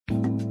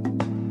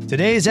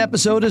Today's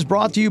episode is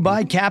brought to you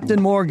by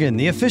Captain Morgan,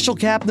 the official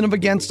captain of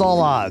Against All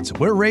Odds.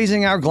 We're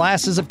raising our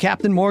glasses of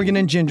Captain Morgan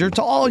and Ginger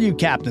to all you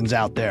captains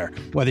out there.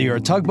 Whether you're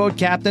a tugboat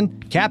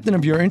captain, captain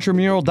of your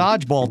intramural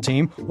dodgeball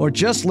team, or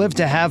just live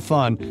to have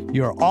fun,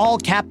 you're all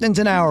captains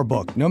in our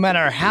book. No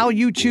matter how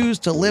you choose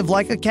to live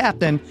like a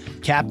captain,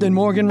 Captain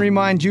Morgan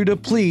reminds you to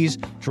please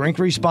drink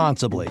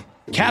responsibly.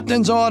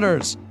 Captain's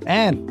orders.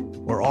 And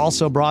we're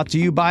also brought to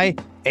you by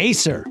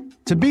Acer.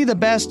 To be the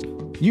best,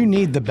 you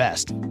need the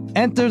best.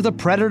 Enter the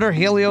Predator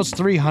Helios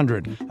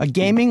 300, a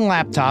gaming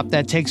laptop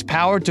that takes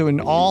power to an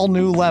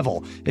all-new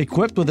level.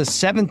 Equipped with a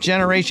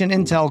 7th-generation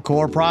Intel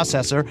Core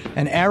processor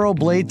and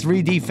Aeroblade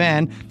 3D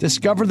fan,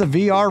 discover the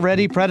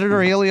VR-ready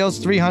Predator Helios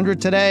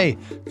 300 today.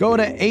 Go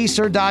to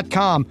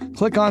Acer.com,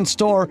 click on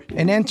Store,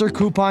 and enter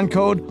coupon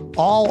code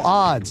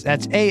ALLODDS,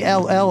 that's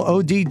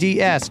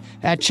ALLODDS,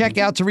 at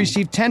checkout to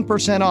receive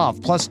 10%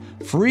 off, plus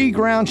free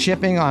ground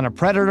shipping on a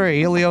Predator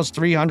Helios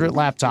 300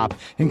 laptop,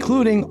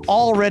 including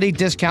already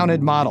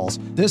discounted models.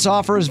 This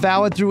offer is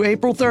valid through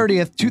April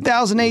 30th,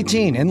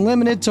 2018, and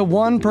limited to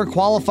one per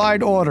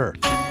qualified order.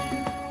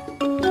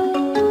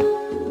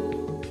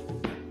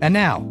 And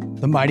now,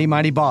 the Mighty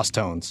Mighty Boss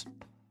Tones.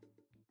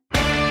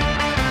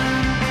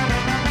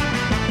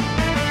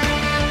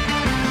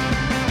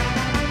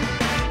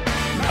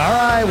 All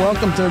right,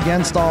 welcome to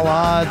Against All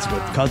Odds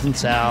with Cousin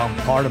Sal,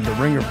 part of the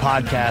Ringer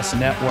Podcast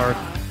Network.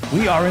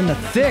 We are in the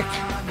thick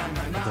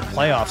of the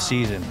playoff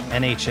season,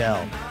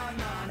 NHL,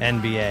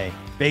 NBA.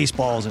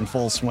 Baseball's in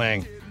full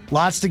swing.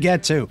 Lots to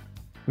get to.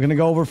 We're going to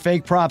go over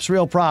fake props,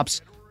 real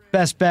props,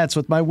 best bets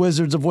with my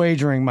wizards of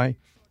wagering, my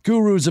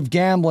gurus of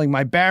gambling,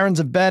 my barons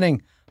of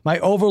betting, my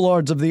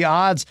overlords of the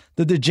odds,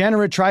 the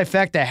degenerate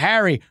trifecta,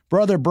 Harry,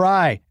 Brother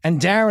Bry,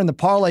 and Darren, the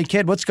Parlay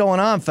Kid. What's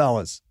going on,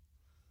 fellas?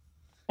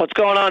 What's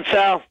going on,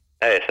 Sal?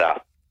 Hey,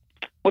 Sal.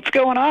 What's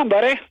going on,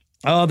 buddy?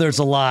 Oh, there's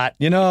a lot.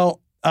 You know,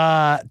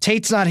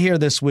 Tate's not here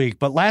this week,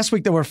 but last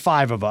week there were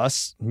 5 of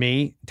us,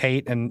 me,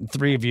 Tate, and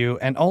 3 of you,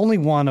 and only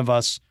one of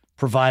us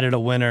provided a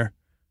winner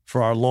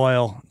for our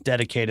loyal,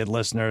 dedicated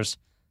listeners.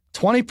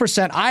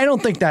 20%, I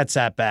don't think that's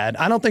that bad.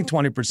 I don't think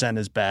 20%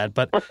 is bad,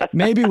 but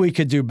maybe we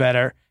could do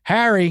better.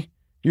 Harry,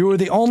 you were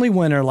the only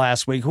winner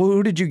last week.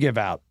 Who did you give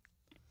out?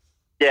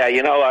 Yeah,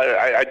 you know,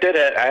 I did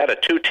it. I had a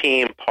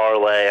 2-team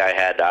parlay. I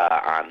had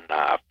on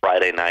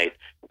Friday night,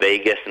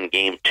 Vegas in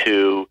Game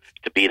 2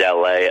 to beat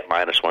LA at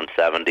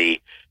 -170.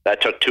 That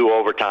took 2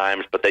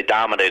 overtimes, but they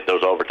dominated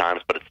those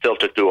overtimes, but it still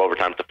took 2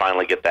 overtimes to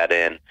finally get that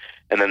in.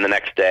 And then the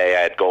next day,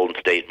 I had Golden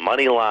State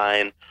money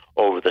line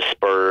over the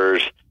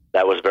Spurs.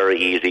 That was very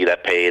easy.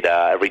 That paid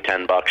every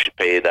 $10. You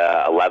paid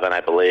 11,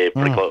 I believe,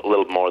 pretty close, a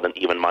little more than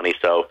even money.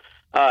 So,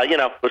 you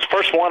know, it was the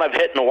first one I've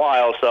hit in a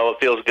while, so it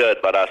feels good.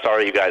 But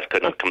sorry you guys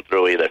couldn't come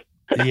through either.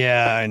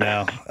 Yeah, I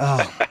know.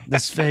 Oh,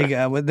 this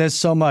Vegas, there's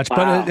so much,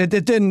 but it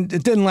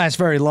didn't last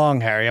very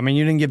long, Harry. I mean,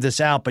 you didn't give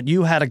this out, but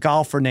you had a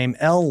golfer named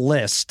L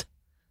List.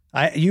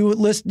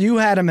 You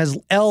had him as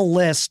L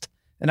List,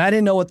 and I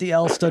didn't know what the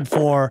L stood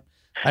for.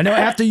 I know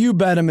after you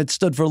bet him, it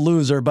stood for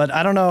loser, but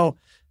I don't know.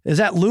 Is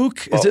that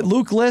Luke? Is it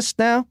Luke List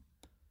now?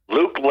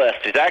 Luke List.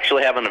 He's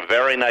actually having a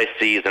very nice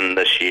season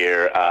this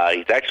year.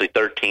 He's actually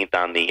 13th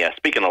on the,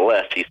 speaking of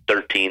list, he's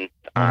 13th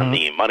on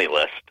the money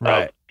list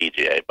of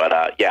PGA.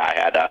 But, yeah, I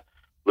had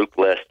Luke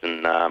List,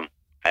 and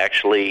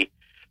actually,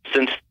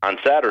 since on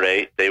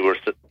Saturday, they were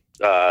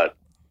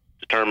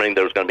determining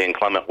there was going to be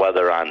inclement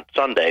weather on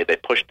Sunday, they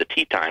pushed the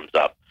tee times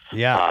up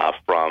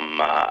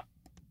from,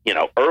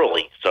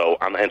 early. So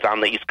it's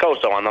on the East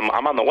Coast. So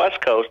I'm on the West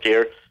Coast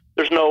here.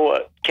 There's no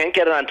can't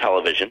get it on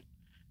television.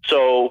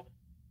 So,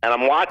 and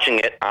I'm watching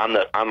it on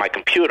my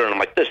computer, and I'm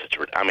like,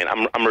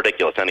 I'm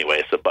ridiculous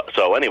anyway.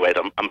 So anyways,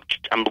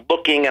 I'm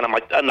looking, and I'm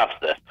like, enough's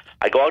this.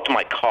 I go out to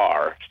my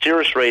car.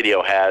 Sirius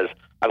Radio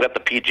I've got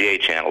the PGA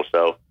channel,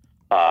 so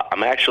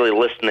I'm actually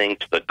listening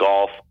to the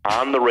golf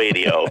on the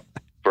radio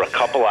for a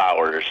couple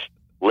hours,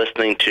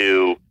 listening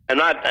to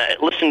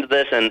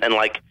this, and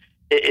like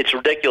it's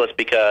ridiculous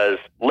because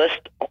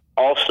List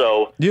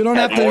also you don't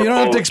have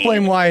to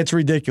explain why it's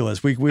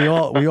ridiculous. We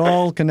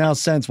all can now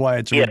sense why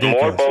it's ridiculous.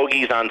 He had more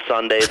bogeys on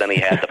Sunday than he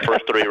had the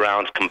first 3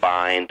 rounds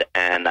combined,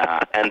 and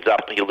ends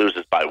up he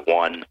loses by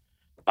 1.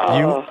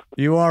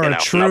 You are a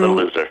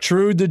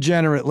true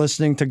degenerate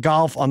listening to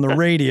golf on the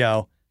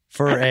radio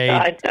for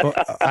I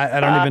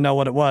don't even know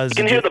what it was.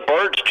 You can hear the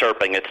birds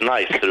chirping. It's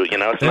nice too.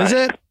 It's nice. Is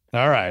it?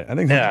 All right. I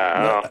think.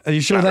 Are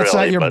you sure that's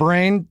not your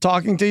brain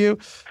talking to you?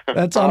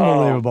 That's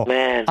unbelievable.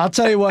 Man. I'll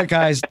tell you what,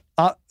 guys.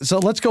 So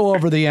let's go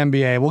over the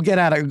NBA. We'll get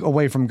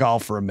away from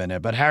golf for a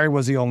minute. But Harry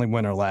was the only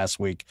winner last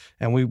week,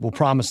 and we will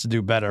promise to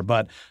do better.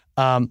 But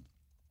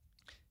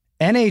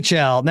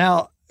NHL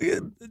now.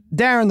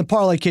 Darren, the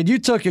Parlay Kid, you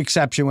took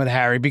exception with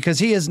Harry because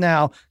he has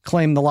now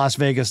claimed the Las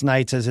Vegas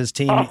Knights as his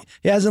team.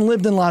 He hasn't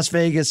lived in Las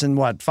Vegas in,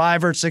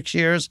 5 or 6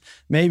 years,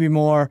 maybe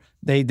more.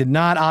 They did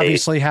not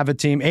obviously have a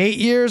team. 8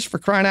 years, for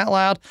crying out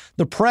loud.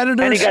 The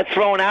Predators. And he got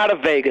thrown out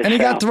of Vegas. And he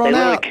got thrown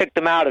out. They kicked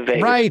him out of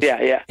Vegas. Right.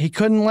 Yeah. He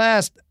couldn't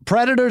last.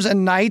 Predators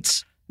and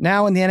Knights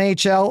now in the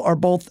NHL are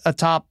both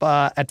atop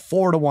at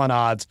 4-1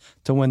 odds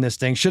to win this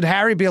thing. Should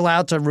Harry be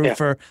allowed to root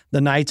for the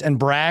Knights and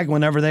brag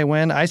whenever they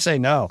win? I say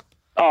no.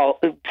 Oh,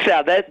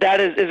 Sal,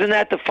 isn't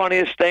that the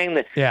funniest thing?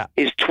 That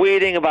he's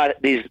tweeting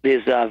about these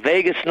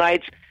Vegas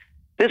Knights.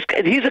 This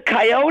guy, he's a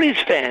Coyotes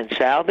fan,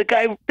 Sal. The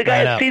guy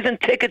has season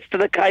tickets to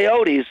the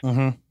Coyotes,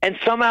 and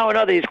somehow or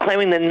another he's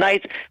claiming the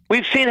Knights.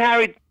 We've seen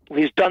Harry.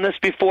 He's done this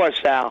before,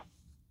 Sal.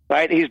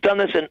 Right? He's done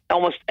this in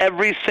almost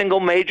every single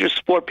major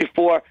sport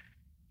before.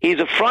 He's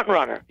a front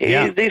runner.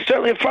 He's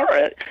certainly a front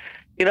runner.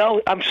 You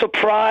know, I'm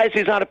surprised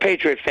he's not a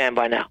Patriot fan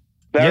by now.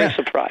 Very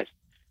surprised.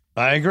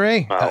 I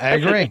agree. I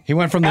agree. He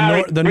went from the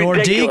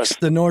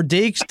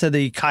Nordiques to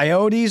the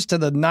Coyotes to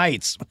the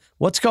Knights.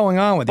 What's going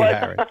on with you,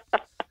 Harry?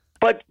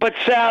 But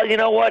Sal, you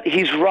know what?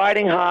 He's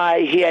riding high.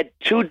 He had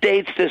 2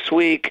 dates this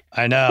week.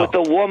 I know. With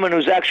a woman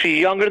who's actually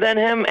younger than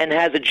him and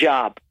has a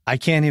job. I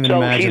can't even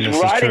imagine. So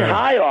he's riding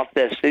high off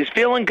this. He's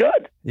feeling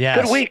good.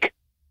 Yes. Good week.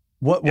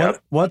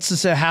 What's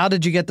this? How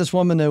did you get this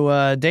woman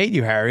to date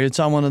you, Harry? It's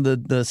on one of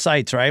the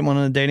sites, right? One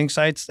of the dating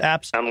sites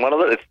apps. And one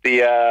of it's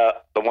the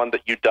one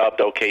that you dubbed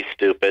 "Okay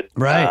Stupid,"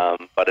 right?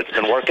 But it's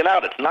been working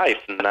out. It's nice,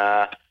 and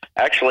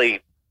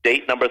actually,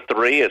 date number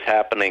 3 is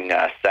happening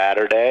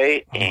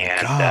Saturday.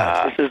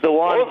 This is the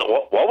one.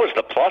 What was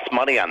the plus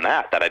money on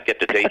that I'd get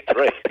to date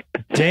 3?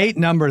 Date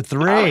number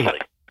 3. Honestly.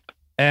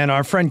 And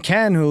our friend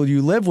Ken, who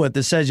you live with,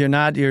 that says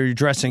you're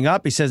dressing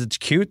up. He says it's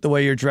cute the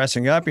way you're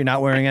dressing up. You're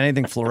not wearing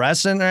anything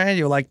fluorescent, right?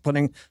 You're like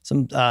putting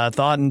some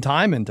thought and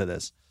time into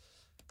this.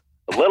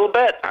 A little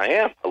bit. I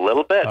am. A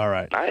little bit. All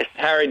right. Nice.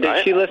 Harry,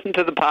 did she listen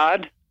to the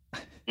pod?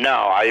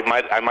 No,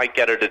 I might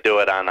get her to do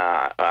it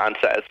on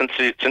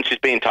since she's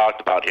being talked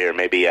about here.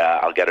 Maybe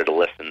I'll get her to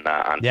listen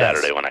on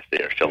Saturday when I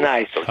see her. She'll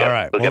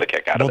get a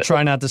kick out of it. We'll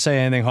try not to say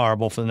anything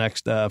horrible for the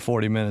next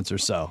 40 minutes or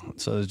so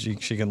that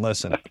she can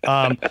listen.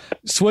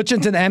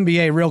 Switching to the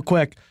NBA real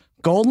quick.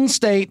 Golden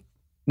State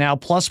now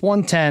plus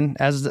 110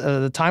 as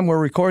the time we're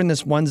recording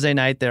this Wednesday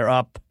night. They're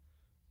up.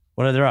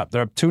 What are they up?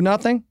 They're up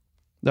 2-0.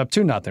 They're up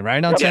 2-0,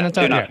 right? On San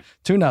Antonio.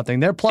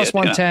 2-0. They're plus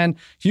 110.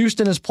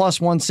 Houston is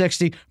plus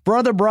 160.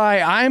 Brother Bry,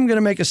 I'm going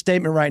to make a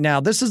statement right now.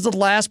 This is the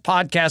last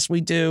podcast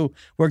we do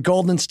where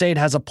Golden State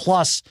has a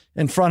plus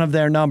in front of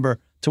their number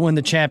to win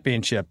the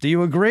championship. Do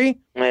you agree?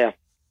 Yeah.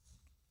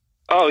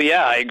 Oh,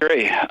 yeah, I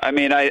agree. I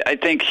mean, I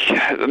think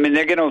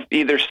they're going to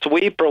either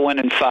sweep or win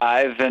in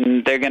 5,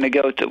 and they're going to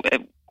go to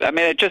 –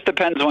 it just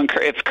depends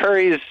if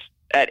Curry's –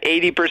 at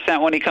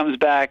 80% when he comes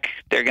back,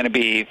 they're going to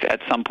be, at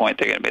some point,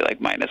 they're going to be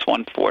like minus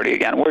 140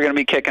 again. We're going to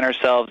be kicking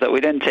ourselves that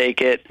we didn't take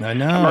it. I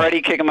know. I'm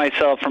already kicking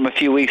myself from a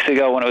few weeks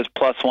ago when it was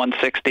plus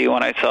 160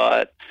 when I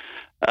saw it.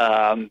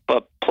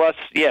 But plus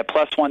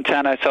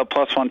 110, I saw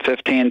plus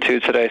 115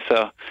 too today.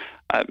 So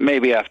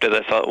maybe after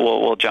this,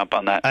 we'll jump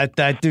on that.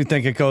 I do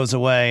think it goes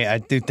away. I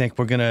do think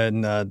we're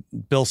going to,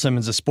 Bill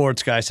Simmons, a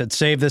sports guy, said,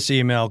 save this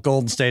email.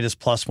 Golden State is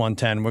plus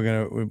 110. We're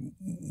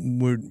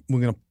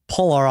going to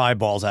pull our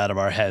eyeballs out of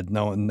our head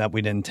knowing that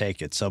we didn't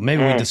take it. So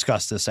maybe we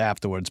discuss this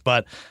afterwards.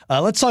 But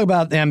let's talk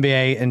about the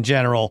NBA in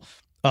general.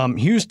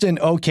 Houston,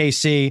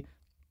 OKC,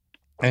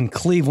 and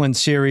Cleveland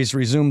series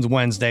resumes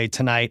Wednesday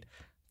tonight,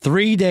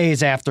 3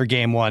 days after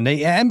Game 1.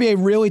 The NBA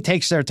really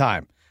takes their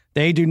time.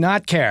 They do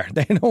not care.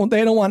 They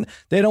don't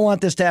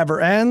want this to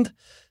ever end.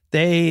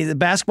 The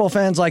basketball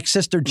fans like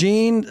Sister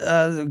Jean,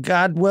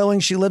 God willing,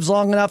 she lives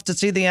long enough to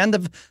see the end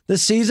of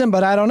this season,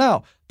 but I don't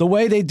know. The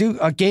way they do,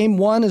 Game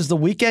 1 is the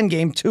weekend,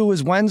 Game 2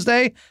 is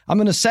Wednesday. I'm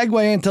going to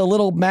segue into a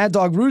little Mad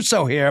Dog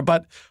Russo here,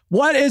 but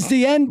what is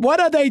the end? What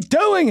are they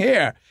doing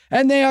here?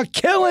 And they are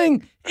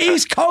killing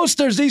East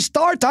Coasters. These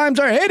start times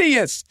are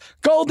hideous.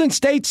 Golden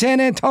State, San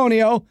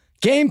Antonio,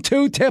 Game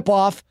 2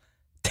 tip-off,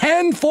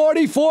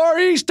 10:44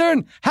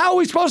 Eastern. How are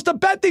we supposed to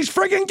bet these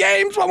friggin'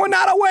 games when we're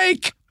not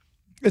awake?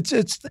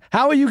 It's.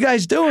 How are you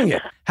guys doing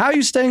it? How are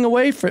you staying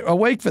awake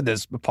for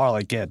this,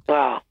 Parlay Kid?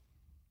 Wow.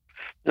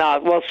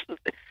 Well,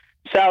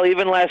 Sal,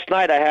 even last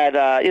night I had,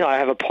 I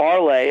have a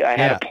parlay. I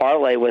had a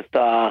parlay with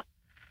the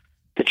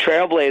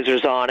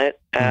Trailblazers on it.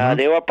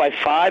 They were up by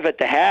 5 at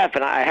the half,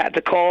 and I had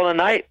to call it a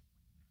night.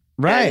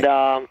 Right.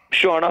 And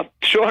sure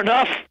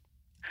enough,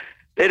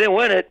 they didn't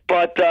win it.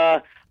 But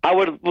I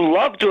would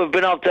love to have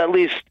been able to at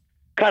least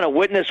kind of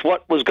witness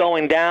what was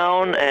going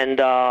down, and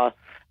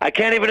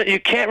you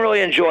can't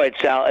really enjoy it,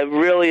 Sal. It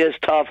really is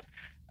tough.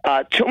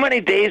 Too many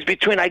days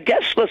between. I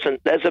guess, listen,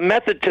 there's a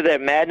method to their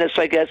madness,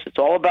 I guess. It's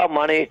all about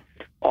money,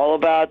 all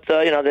about,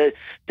 they're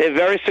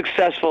very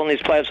successful in these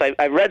playoffs.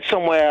 I read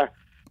somewhere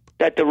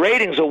that the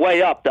ratings are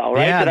way up, though,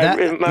 right? Yeah,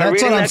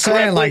 that's what I'm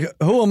saying. Like,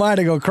 who am I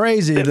to go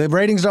crazy? The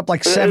ratings are up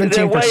like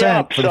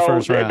 17% for the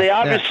first round. They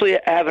obviously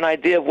have an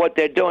idea of what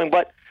they're doing,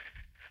 but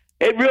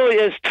it really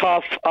is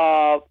tough.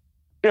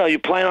 You're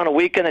playing on a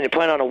weekend and you're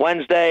playing on a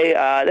Wednesday.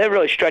 They're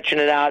really stretching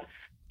it out.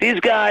 These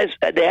guys,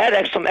 they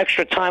had some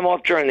extra time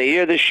off during the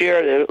year this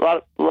year. There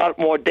were a lot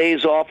more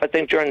days off, I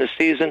think, during the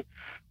season.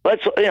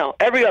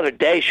 every other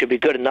day should be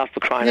good enough for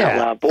crying out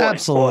loud.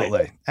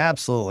 Boy,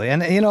 absolutely.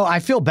 And I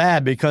feel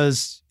bad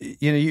because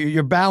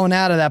you're bowing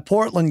out of that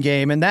Portland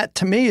game, and that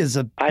to me is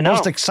the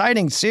most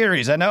exciting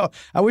series. I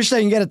wish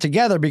they can get it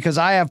together because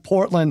I have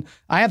Portland.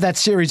 I have that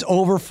series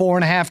over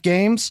 4.5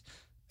 games,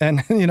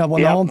 and when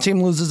the home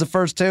team loses the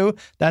first 2,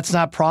 that's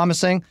not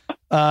promising.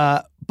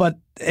 But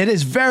it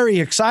is very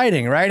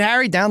exciting, right,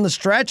 Harry? Down the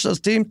stretch, those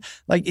teams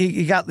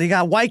you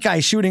got white guy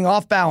shooting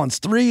off balance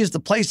threes. The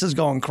place is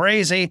going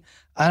crazy.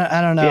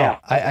 I don't know. Yeah.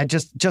 I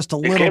just a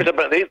little. These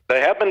games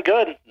they have been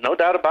good, no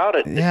doubt about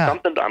it. Yeah.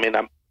 It's something.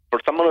 For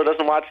someone who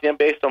doesn't watch the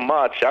NBA so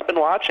much, I've been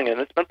watching it,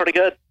 and it's been pretty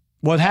good.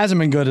 What hasn't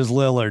been good is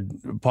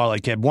Lillard, Parlay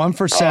Kid. 1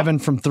 for 7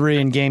 from 3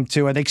 in Game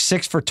 2. I think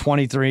 6 for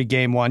 23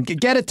 Game 1.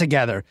 Get it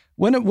together.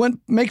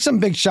 Make some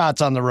big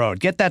shots on the road.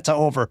 Get that to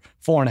over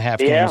 4.5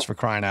 games for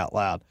crying out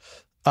loud.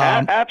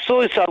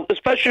 Absolutely so,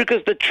 especially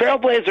because the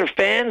Trailblazer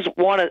fans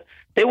want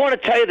to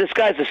tell you this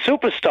guy's a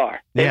superstar.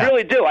 They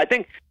really do. I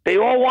think they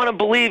all want to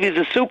believe he's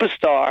a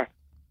superstar,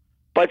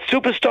 but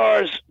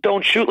superstars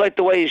don't shoot like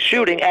the way he's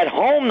shooting. At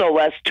home, no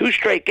less, 2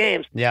 straight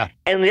games. Yeah.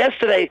 And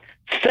yesterday,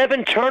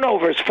 7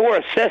 turnovers, 4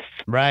 assists.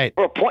 Right.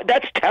 For a point.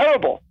 That's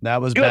terrible.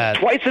 That was bad. You have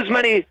twice as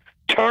many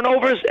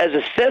turnovers as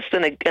assists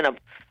in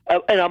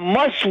a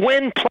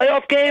must-win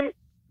playoff game.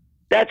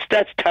 That's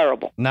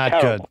terrible.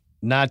 Not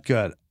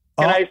good.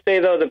 Can I say,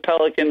 though, the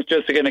Pelicans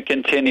just are going to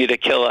continue to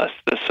kill us,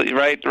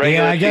 right?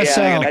 Yeah, I guess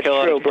so. That's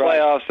true,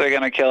 playoffs, they're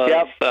going to kill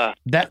us.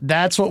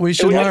 That's what we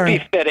should learn. It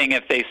would be fitting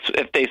if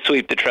they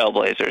sweep the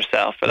Trailblazers,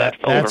 Sal, for that.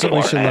 That's what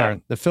we should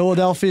learn. The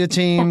Philadelphia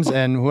teams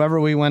and whoever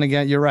we went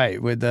against, you're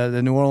right, with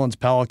the New Orleans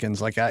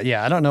Pelicans.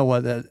 I don't know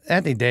what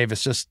Anthony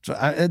Davis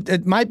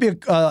it might be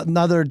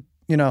another,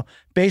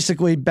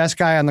 basically best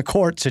guy on the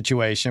court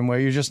situation where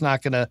you're just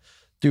not going to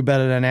do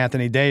better than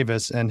Anthony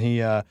Davis, and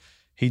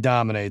he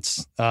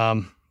dominates.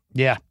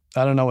 Yeah,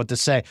 I don't know what to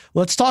say.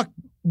 Let's talk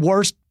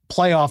worst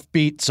playoff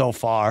beat so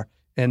far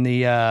in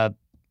the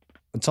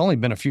it's only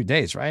been a few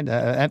days, right?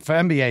 For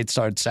NBA, it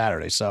started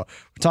Saturday, so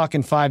we're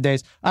talking 5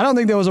 days. I don't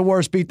think there was a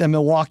worse beat than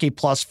Milwaukee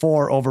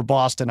 +4 over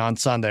Boston on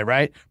Sunday,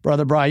 right?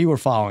 Brother Bry, you were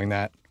following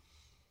that.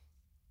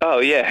 Oh,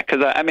 yeah,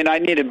 because, I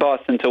needed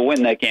Boston to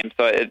win that game,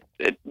 so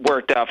it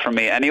worked out for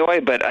me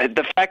anyway. But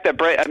the fact that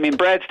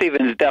Brad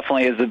Stevens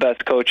definitely is the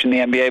best coach in the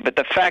NBA, but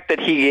the fact that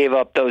he gave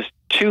up those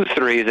 2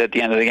 threes at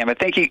the end of the game, I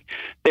think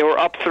they were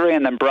up 3,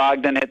 and then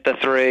Brogdon hit the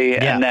 3,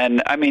 and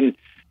then,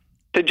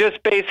 to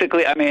just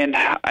basically,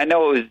 I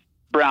know it was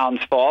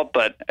Brown's fault,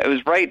 but it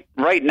was right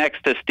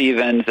next to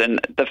Stevens, and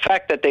the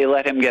fact that they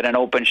let him get an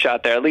open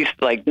shot there, at least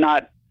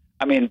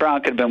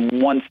Brown could have been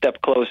one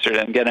step closer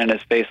to him getting in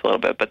his face a little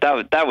bit, but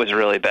that was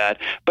really bad.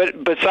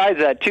 But besides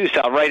that, too,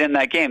 Sal, right in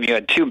that game, you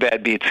had 2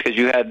 bad beats because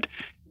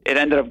it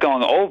ended up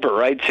going over,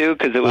 right, too?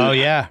 Because it was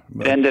it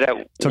ended at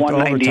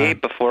 198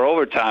 before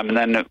overtime, and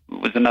then it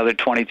was another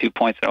 22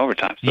 points in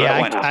overtime. So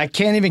I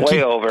can't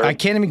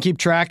even keep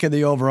track of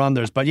the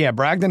over-unders. But,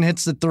 Brogdon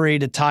hits the 3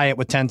 to tie it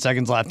with 10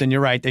 seconds left, and you're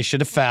right, they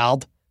should have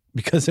fouled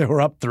because they were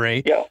up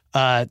 3.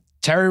 Yeah.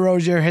 Terry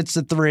Rozier hits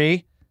the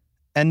 3,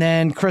 and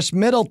then Chris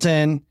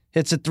Middleton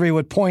hits a 3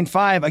 with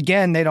 0.5.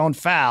 Again, they don't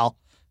foul.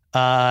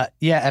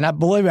 And I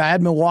believe I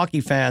had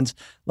Milwaukee fans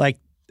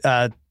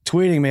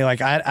tweeting me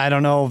I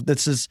don't know if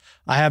this is,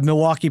 I have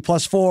Milwaukee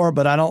 +4,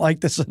 but I don't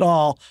like this at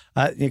all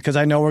because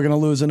I know we're going to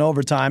lose in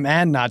overtime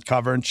and not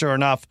cover. And sure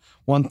enough,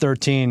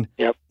 113,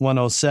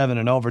 107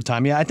 in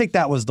overtime. Yeah, I think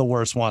that was the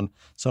worst one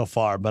so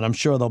far, but I'm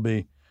sure there'll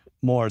be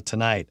more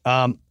tonight.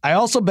 I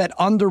also bet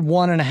under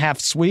 1.5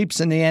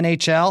 sweeps in the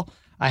NHL.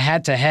 I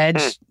had to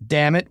hedge,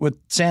 damn it, with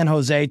San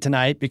Jose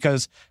tonight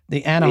because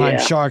the Anaheim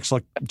Sharks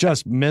look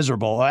just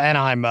miserable.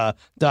 Anaheim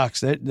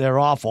Ducks, they're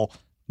awful.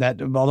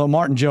 Although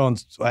Martin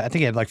Jones, I think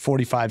he had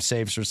 45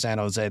 saves for San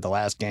Jose the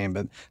last game,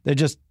 but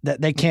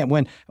they can't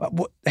win.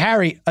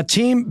 Harry, a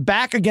team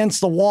back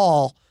against the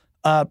wall,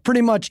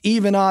 pretty much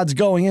even odds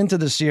going into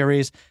the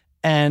series,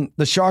 and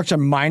the Sharks are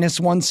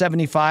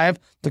 -175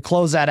 to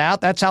close that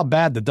out. That's how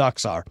bad the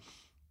Ducks are.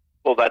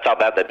 Well, that's how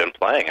bad they've been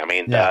playing.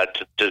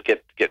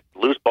 To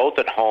lose both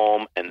at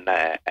home and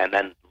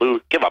then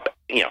give up.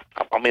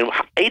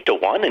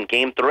 8-1 in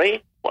Game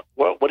 3.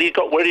 Where do you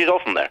go? Where do you go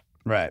from there?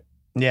 Right.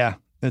 Yeah,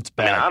 it's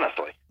bad.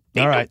 Honestly,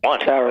 8-1,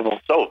 terrible,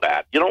 so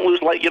bad. You don't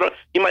lose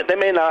They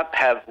may not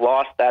have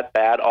lost that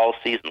bad all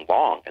season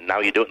long, and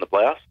now you do it in the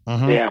playoffs.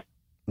 Mm-hmm.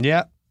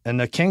 Yeah. And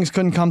the Kings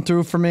couldn't come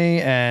through for me,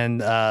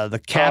 and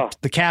the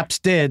Caps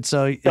did.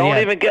 So don't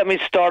even get me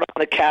started on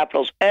the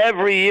Capitals.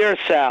 Every year,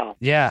 Sal.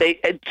 Yeah.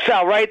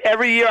 Sal, right?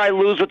 Every year I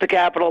lose with the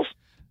Capitals.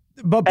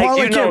 But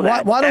Parlay Kid,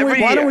 why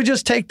don't we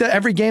just take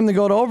every game to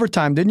go to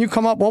overtime? Didn't you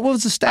come up? What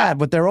was the stat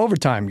with their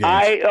overtime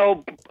games? 8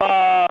 of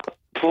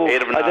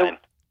 9.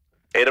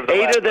 8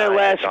 of their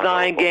last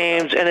 9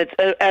 games, and it's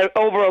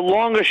over a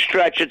longer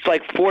stretch. It's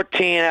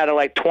 14 out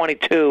of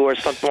 22 or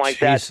something like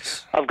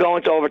that of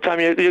going to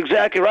overtime. You're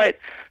exactly right.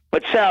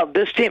 But Sal,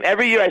 this team,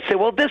 every year I say,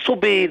 well, this will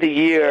be the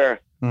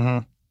year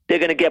they're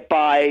going to get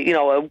by.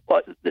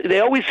 They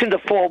always seem to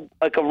fall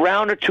a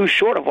round or 2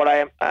 short of what I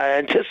am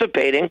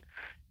anticipating.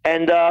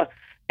 And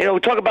we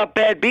talk about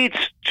bad beats.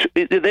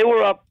 They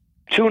were up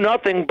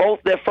 2-0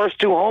 both their first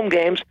 2 home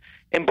games,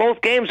 and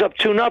both games up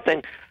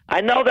 2-0.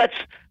 I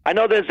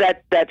know there's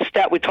that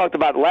stat we talked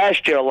about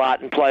last year a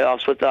lot in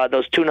playoffs with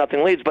those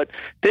 2-0 leads, but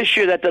this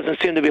year that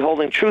doesn't seem to be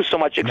holding true so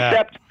much,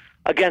 except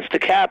against the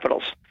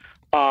Capitals.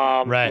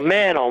 Right.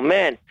 Man, oh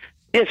man.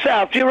 Yeah,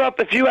 Sal,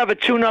 if you have a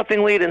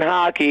 2-0 lead in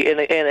hockey in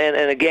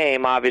a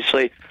game,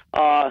 obviously,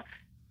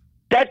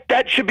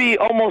 that should be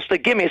almost a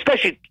gimme,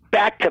 especially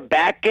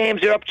back-to-back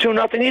games. You're up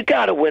 2-0. You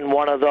got to win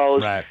one of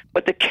those. Right.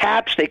 But the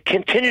Caps, they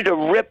continue to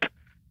rip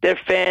their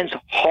fans'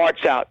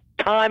 hearts out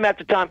time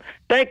after time.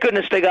 Thank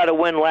goodness they got a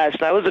win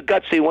last night. It was a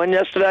gutsy win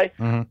yesterday.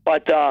 Mm-hmm.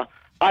 But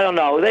I don't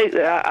know.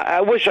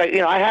 I wish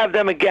I have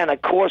them again.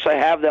 Of course, I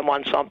have them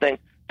on something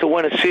to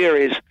win a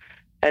series.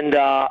 And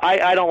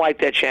I don't like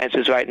their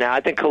chances right now.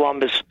 I think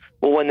Columbus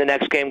will win the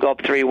next game, go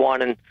up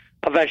 3-1, and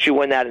eventually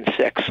win that in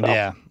 6. So.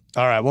 Yeah.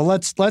 All right. Well,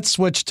 let's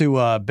switch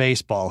to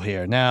baseball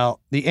here. Now,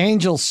 the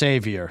Angel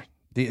savior,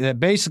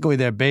 basically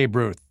their Babe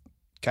Ruth.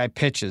 Guy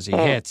pitches, he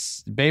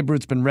hits. Babe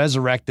Ruth's been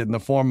resurrected in the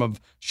form of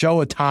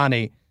Shohei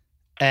Ohtani,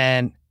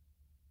 and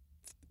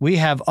we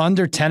have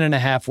under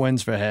 10.5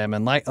 wins for him.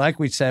 And like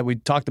we said, we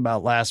talked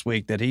about last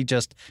week that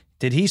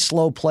did he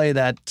slow play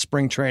that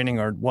spring training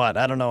or what?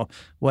 I don't know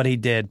what he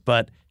did,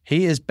 but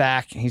he is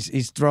back.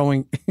 He's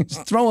throwing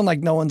like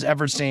no one's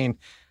ever seen.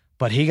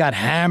 But he got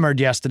hammered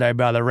yesterday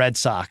by the Red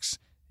Sox.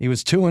 He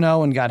was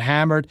 2-0 and got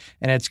hammered,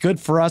 and it's good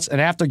for us.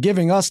 And after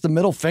giving us the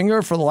middle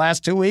finger for the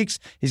last 2 weeks,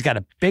 he's got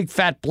a big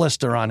fat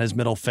blister on his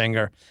middle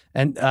finger.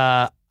 And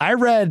I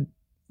read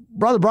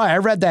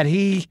that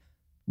he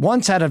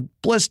once had a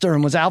blister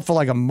and was out for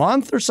like a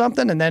month or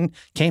something, and then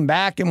came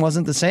back and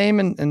wasn't the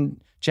same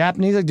in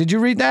Japanese League. Did you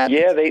read that?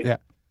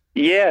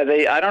 Yeah,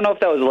 I don't know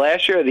if that was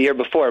last year or the year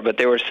before, but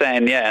they were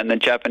saying, in the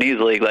Japanese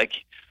League, like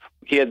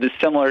he had this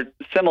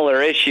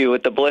similar issue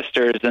with the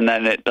blisters, and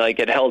then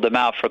it held him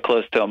out for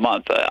close to a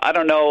month. I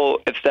don't know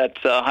if that's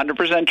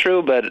 100%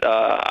 true, but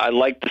I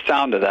like the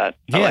sound of that.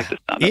 Yeah,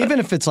 even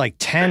if it's like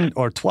 10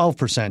 or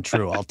 12%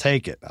 true, I'll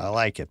take it. I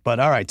like it. But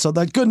all right, so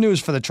the good news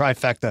for the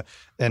trifecta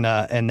in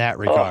that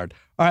regard.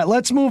 All right,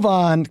 let's move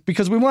on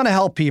because we want to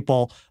help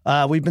people.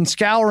 We've been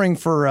scouring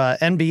for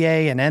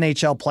NBA and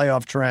NHL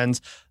playoff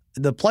trends.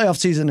 The playoff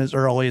season is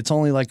early. It's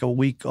only like a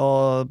week,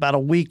 about a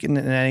week in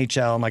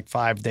NHL and like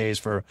 5 days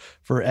for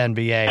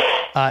NBA.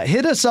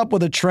 Hit us up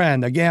with a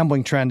trend, a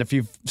gambling trend, if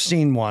you've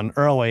seen one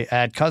early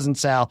at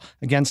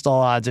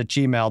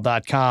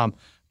cousinsalagainstallodds@gmail.com.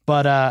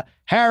 But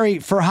Harry,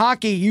 for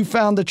hockey, you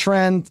found the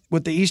trend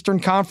with the Eastern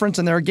Conference,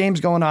 and there are games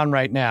going on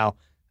right now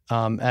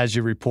as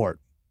you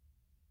report.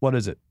 What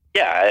is it?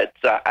 Yeah, it's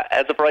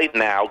as of right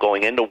now,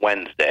 going into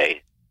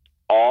Wednesday,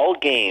 all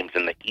games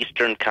in the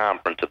Eastern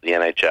Conference of the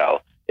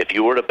NHL, if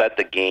you were to bet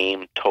the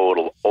game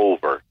total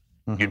over,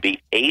 you'd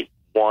be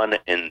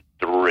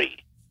 8-1-3.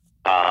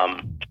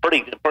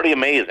 It's pretty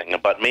amazing.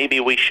 But maybe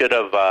we should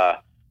have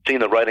seen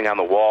the writing on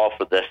the wall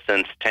for this,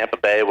 since Tampa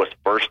Bay was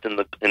first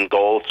in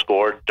goals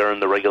scored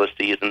during the regular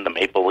season. The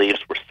Maple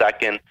Leafs were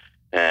second,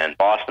 and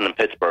Boston and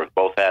Pittsburgh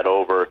both had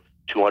over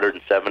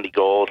 270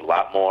 goals, a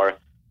lot more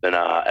than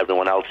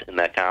everyone else in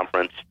that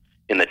conference.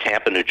 In the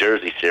Tampa-New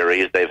Jersey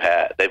series,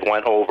 they've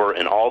went over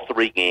in all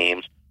 3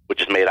 games, which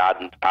has made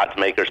odds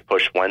makers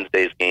push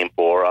Wednesday's Game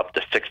 4 up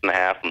to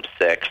 6.5 from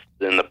 6.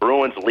 In the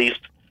Bruins-Leafs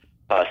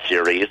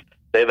series,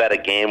 they've had a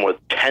game where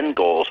 10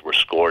 goals were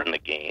scored in the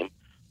game.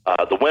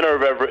 The winner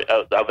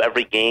of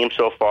every game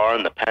so far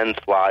in the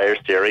Pens-Flyers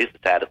series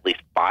has had at least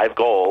 5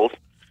 goals.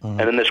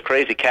 And in this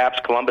crazy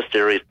Caps-Columbus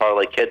series,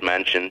 Parlay Kid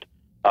mentioned,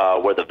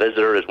 where the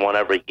visitor has won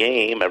every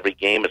game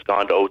has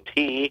gone to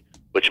OT,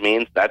 which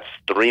means that's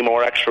 3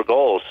 more extra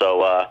goals.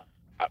 So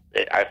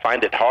I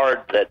find it hard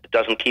that it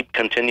doesn't keep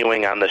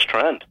continuing on this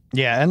trend.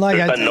 Yeah, and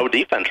there's been no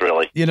defense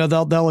really.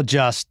 They'll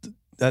adjust.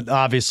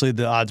 Obviously,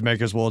 the odds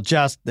makers will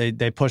adjust.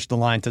 They push the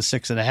line to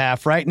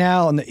 6.5 right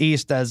now in the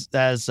East. As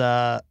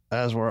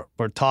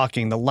we're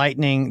talking, the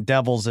Lightning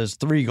Devils is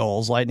 3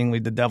 goals. Lightning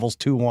lead the Devils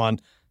 2-1.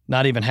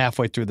 Not even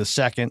halfway through the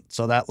second,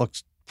 so that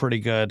looks pretty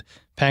good.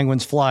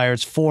 Penguins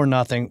Flyers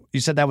 4-0. You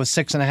said that was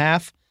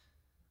 6.5.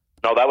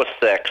 No, that was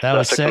 6. That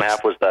was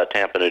 6.5 was the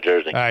Tampa, New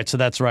Jersey. All right, so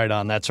that's right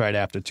on. That's right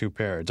after 2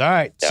 periods. All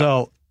right,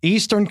 So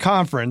Eastern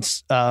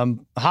Conference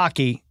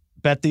hockey,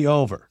 bet the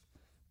over,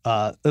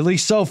 at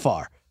least so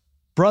far.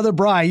 Brother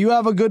Bry, you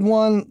have a good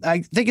one.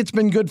 I think it's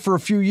been good for a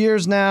few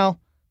years now.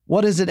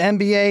 What is it,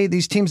 NBA,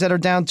 these teams that are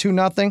down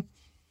 2-0?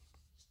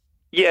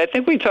 Yeah, I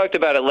think we talked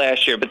about it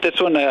last year, but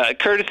this one,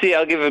 courtesy,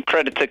 I'll give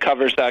credit to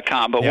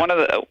covers.com, but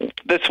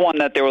this one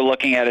that they were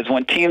looking at is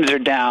when teams are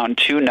down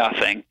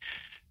 2-0,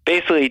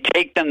 basically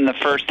take them the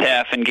first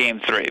half in Game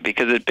 3,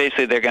 because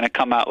basically they're going to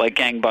come out like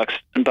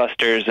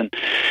gangbusters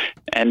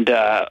and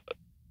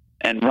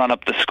run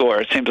up the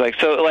score. It seems like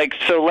so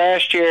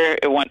last year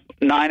it went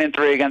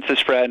 9-3 against the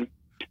spread.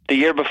 The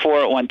year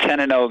before, it went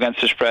 10-0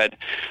 against the spread.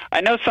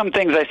 I know some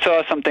things. I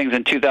saw some things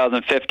in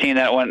 2015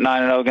 that it went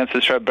 9-0 against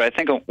the spread, but I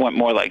think it went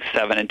more like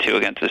 7-2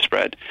 against the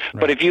spread.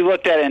 Right. But if you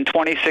looked at it in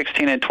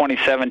 2016 and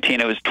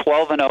 2017, it was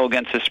 12-0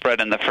 against the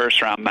spread in the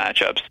first round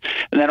matchups.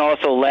 And then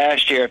also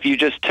last year, if you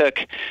just took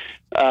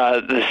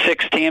the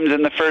 6 teams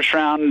in the first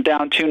round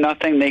down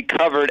 2-0, they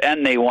covered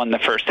and they won the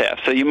first half.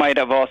 So you might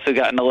have also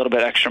gotten a little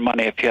bit extra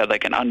money if you had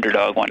like an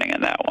underdog winning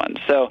in that one.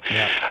 So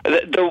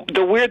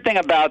the weird thing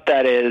about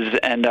that is,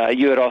 and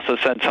you had also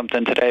said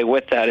something today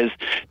with that, is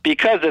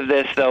because of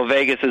this, though,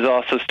 Vegas is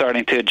also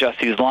starting to adjust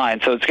these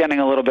lines. So it's getting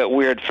a little bit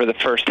weird for the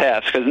first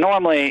half, because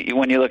normally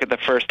when you look at the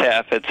first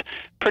half, it's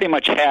pretty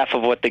much half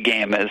of what the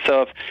game is.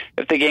 So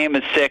if the game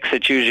is 6,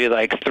 it's usually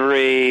like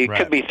 3, right.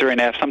 Could be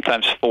 3.5,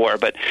 sometimes 4.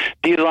 But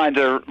these lines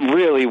are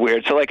really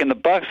weird. So like in the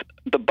Bucks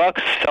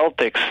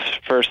Celtics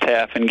first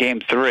half in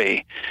Game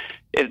 3,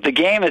 if the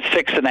game is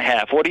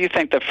 6.5, what do you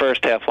think the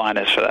first half line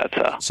is for that,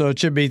 Sal? So it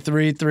should be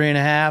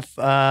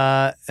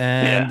 3.5,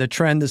 and the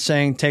trend is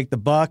saying take the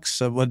Bucks.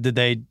 So what did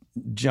they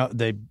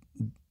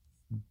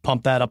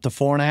pump that up to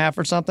 4.5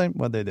 or something?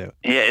 What'd they do?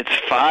 Yeah, it's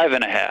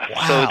 5.5.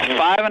 Wow. So it's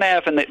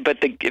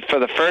 5.5, for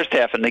the first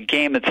half, and the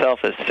game itself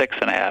is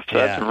 6.5. So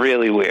that's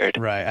really weird.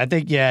 Right. I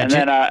think And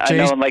then I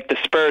know in like the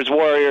Spurs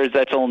Warriors,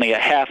 that's only a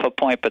half a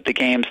point, but the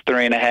game's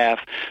 3.5.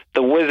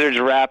 The Wizards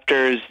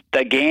Raptors,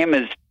 the game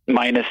is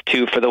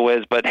 -2 for the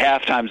Wiz, but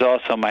halftime's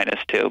also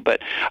 -2.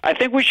 But I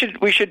think we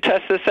should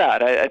test this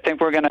out. I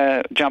think we're going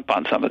to jump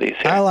on some of these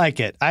here. I like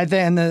it. I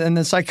think, and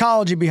the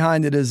psychology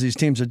behind it is these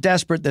teams are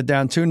desperate. They're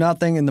down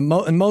 2-0.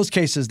 In most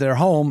cases, they're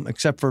home,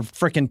 except for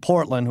frickin'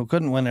 Portland, who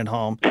couldn't win at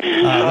home.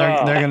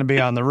 They're going to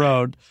be on the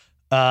road.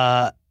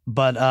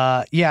 But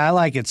I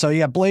like it. So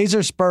yeah,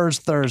 Blazers Spurs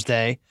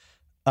Thursday,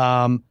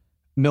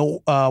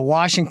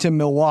 Washington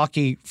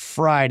Milwaukee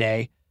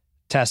Friday.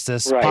 Test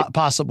this, right.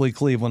 Possibly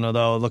Cleveland,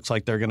 although it looks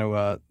like they're going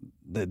to,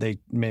 they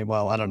may,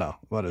 well, I don't know,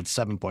 it's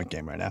a 7-point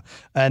game right now.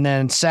 And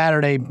then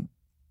Saturday,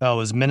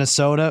 is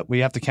Minnesota.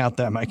 We have to count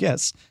them, I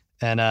guess.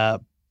 And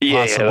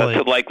possibly,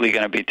 that's likely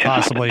going to be 2-0.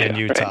 Possibly in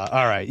Utah. Right.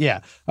 All right, yeah.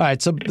 All right,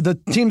 so the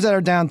teams that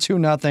are down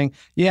 2-0,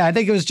 I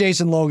think it was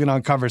Jason Logan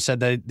on cover said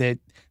that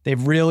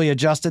they've really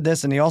adjusted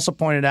this, and he also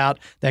pointed out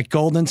that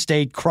Golden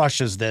State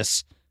crushes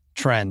this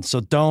trend.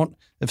 So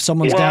if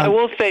someone's down. Well,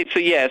 I will say,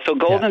 so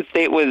Golden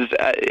State was,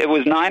 it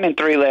was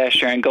 9-3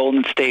 last year, and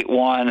Golden State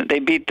won. They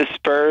beat the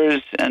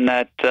Spurs in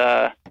that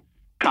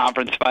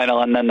conference final,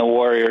 and then the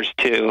Warriors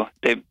too.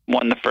 They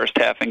won the first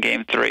half in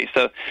Game 3.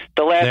 So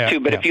the last two,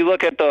 but if you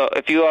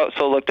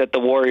also looked at the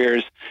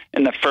Warriors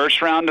in the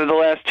first round of the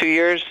last 2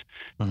 years,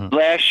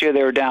 last year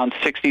they were down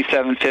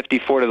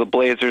 67-54 to the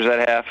Blazers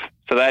at half.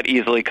 So that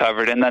easily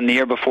covered. And then the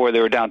year before,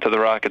 they were down to the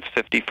Rockets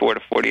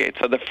 54-48.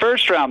 So the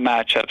first round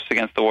matchups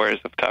against the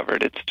Warriors have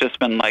covered. It's just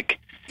been like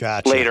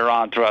later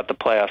on throughout the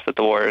playoffs that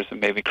the Warriors have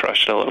maybe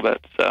crushed it a little bit.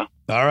 So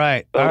all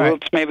right.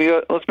 Let's maybe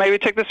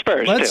take the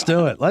Spurs. Let's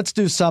do it. Let's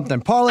do something.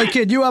 Parlay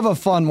Kid, you have a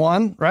fun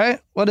one, right?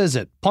 What is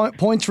it?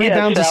 Points,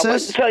 rebounds,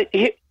 assists? I'm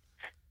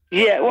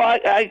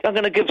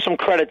going to give some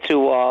credit to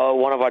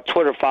one of our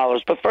Twitter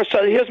followers. But first,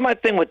 here's my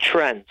thing with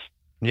trends.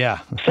 Yeah.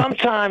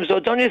 Sometimes, though,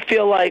 don't you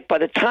feel like by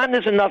the time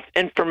there's enough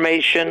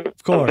information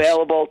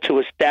available to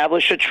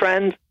establish a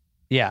trend,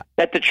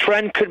 that the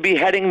trend could be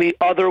heading the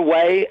other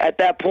way at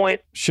that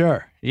point?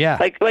 Sure. Yeah.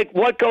 Like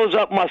what goes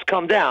up must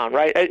come down,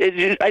 right?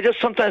 I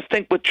just sometimes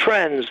think with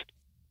trends,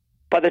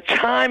 by the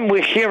time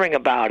we're hearing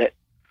about it,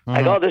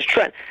 this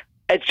trend,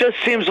 it just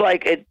seems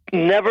like it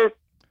never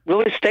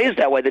really stays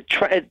that way. The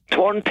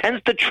trend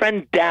tends to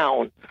trend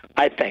down,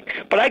 I think.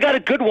 But I got a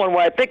good one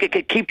where I think it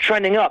could keep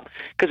trending up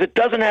because it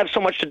doesn't have so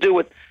much to do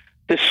with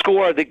the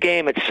score of the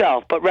game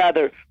itself, but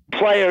rather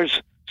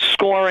players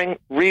scoring,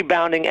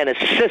 rebounding, and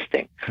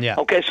assisting. Yeah.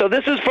 Okay, so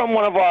this is from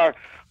one of our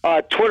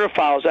Twitter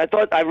files.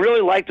 I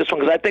really like this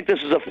one because I think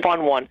this is a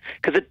fun one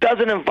because it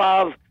doesn't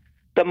involve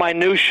the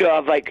minutia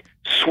of like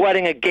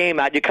sweating a game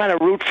out. You kind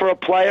of root for a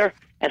player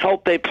and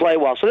hope they play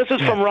well. So this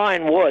is from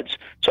Ryan Woods.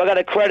 So I got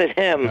to credit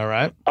him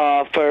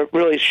for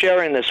really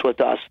sharing this with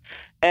us.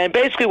 And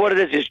basically what it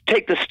is you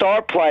take the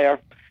star player,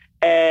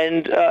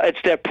 and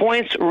it's their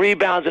points,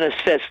 rebounds, and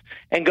assists,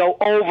 and go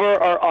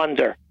over or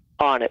under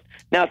on it.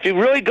 Now, if you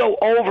really go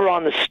over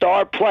on the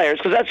star players,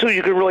 because that's who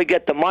you can really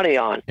get the money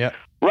on,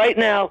 right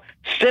now,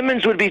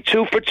 Simmons would be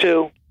 2 for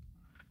 2.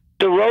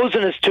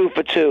 DeRozan is 2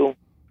 for 2.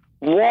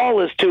 Wall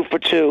is 2 for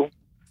 2.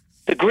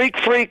 The Greek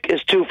Freak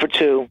is 2 for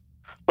 2.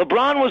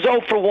 LeBron was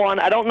 0 for 1.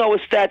 I don't know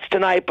his stats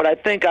tonight, but I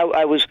think I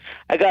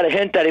got a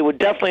hint that he would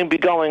definitely be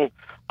going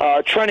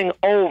trending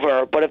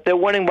over. But if they're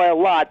winning by a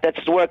lot,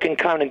 that's where it can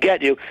kind of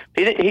get you.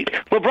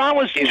 LeBron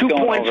was 2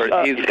 points.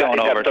 He's going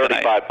over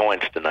 35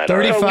 points tonight.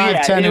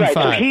 35, 10, and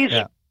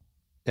 5.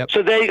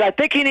 So I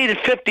think he needed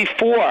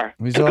 54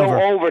 to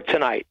go over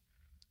tonight.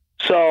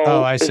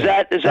 So is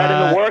that in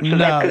the works? No,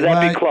 because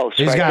that'd be close.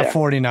 He's got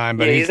 49,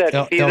 but he's at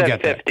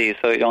 50,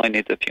 so he only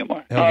needs a few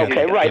more.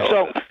 Okay, right.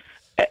 So.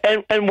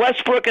 And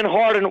Westbrook and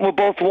Harden were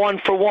both 1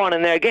 for 1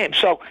 in their game.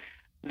 So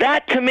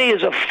that, to me,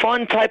 is a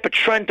fun type of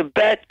trend to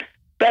bet.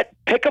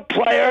 Pick a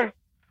player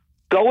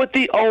Go with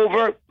the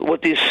over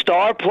with these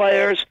star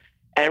players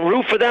and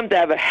root for them to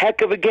have a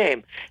heck of a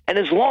game. And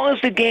as long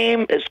as the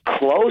game is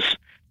close,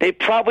 they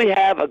probably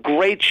have a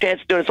great chance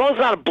to do it. As long as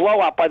it's not a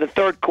blowout by the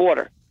third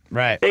quarter.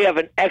 Right. They have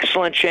an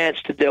excellent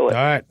chance to do it.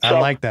 All right. I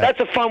like that.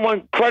 That's a fun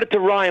one. Credit to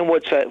Ryan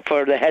Woods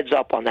for the heads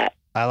up on that.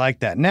 I like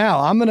that. Now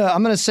I'm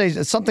gonna say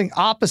something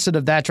opposite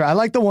of that. I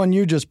like the one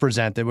you just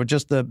presented, with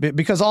just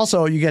because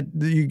also you get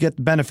the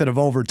benefit of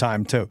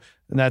overtime too,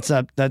 and that's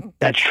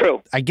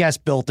true. I guess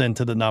built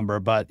into the number,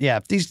 but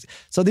yeah, these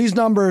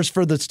numbers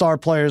for the star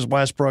players,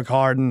 Westbrook,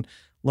 Harden,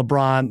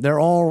 LeBron, they're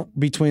all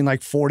between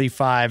like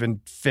 45 and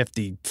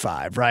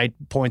 55, right?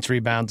 Points,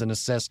 rebounds, and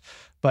assists.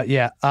 But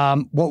yeah,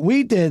 what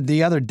we did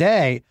the other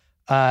day,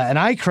 and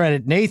I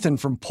credit Nathan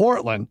from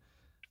Portland.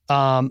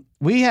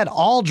 We had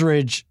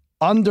Aldridge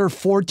under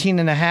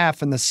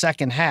 14.5 in the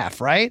second half,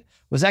 right?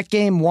 Was that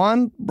game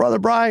one, Brother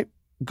Bry?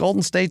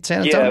 Golden State, San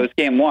Antonio? Yeah, it was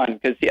game one,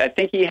 because I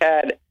think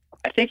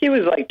he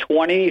was like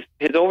 20,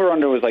 his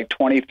over-under was like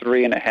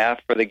 23.5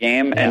 for the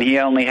game, and he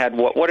only had,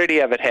 what did he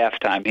have at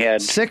halftime? He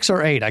had 6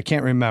 or 8, I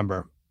can't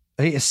remember.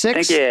 6?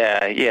 I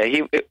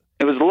think,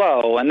 it was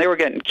low, and they were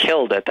getting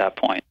killed at that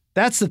point.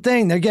 That's the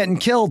thing. They're getting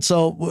killed.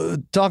 So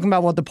talking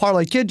about what the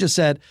Parlay Kid just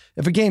said,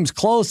 if a game's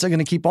close, they're going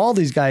to keep all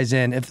these guys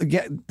in. If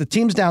the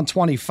team's down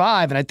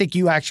 25, and I think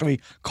you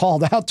actually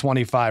called out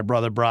 25,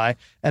 Brother Bry,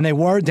 and they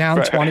were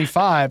down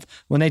 25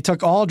 when they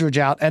took Aldridge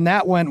out, and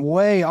that went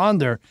way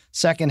under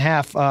second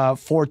half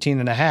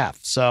 14.5.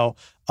 So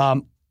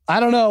I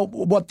don't know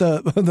what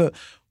the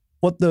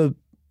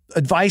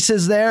advice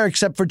is there,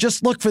 except for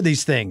just look for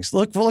these things.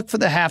 Look for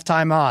the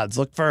halftime odds.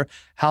 Look for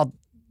how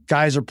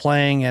guys are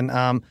playing,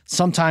 and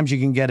sometimes you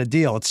can get a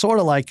deal. It's sort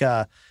of like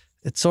a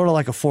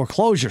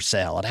foreclosure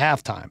sale at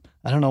halftime.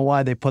 I don't know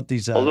why they put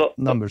these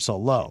numbers so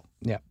low.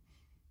 Yeah.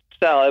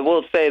 Sal, I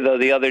will say though,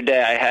 the other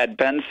day I had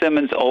Ben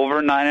Simmons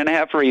over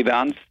 9.5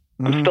 rebounds.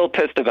 Mm-hmm. I'm still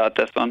pissed about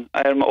this one. I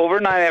had him over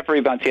 9.5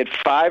 rebounds. He had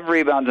 5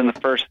 rebounds in the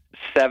first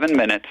 7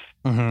 minutes.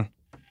 Mm-hmm.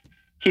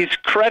 He's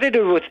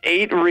credited with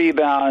 8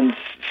 rebounds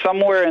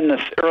somewhere in the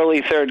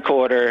early third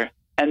quarter.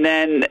 And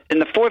then in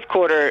the fourth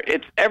quarter,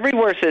 it's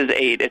everywhere says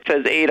 8. It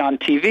says 8 on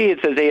TV. It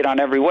says 8 on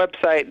every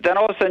website. Then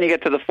all of a sudden you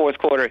get to the fourth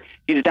quarter,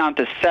 he's down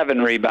to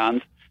 7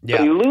 rebounds. Yeah.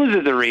 So he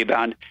loses a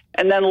rebound.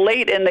 And then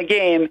late in the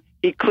game,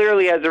 he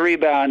clearly has a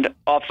rebound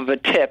off of a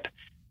tip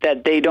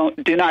that they do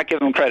not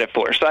give him credit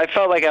for. So I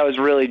felt like I was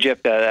really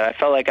gypped at that. I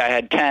felt like I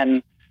had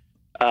 10.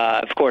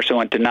 Of course, it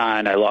went to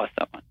 9. I lost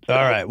that one. So,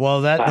 all right.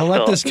 Well,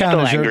 let this count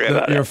as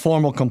your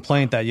formal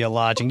complaint that you're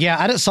lodging.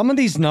 Yeah, some of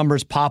these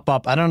numbers pop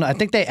up. I don't know. I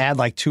think they add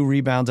like 2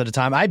 rebounds at a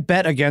time. I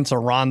bet against a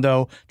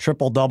Rondo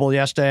triple-double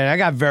yesterday, and I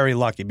got very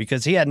lucky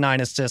because he had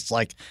 9 assists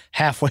like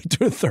halfway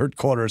through the third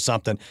quarter or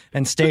something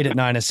and stayed at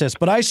 9 assists.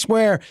 But I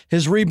swear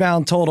his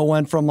rebound total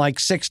went from like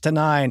 6 to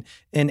 9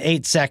 in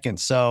 8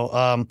 seconds.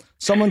 So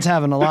someone's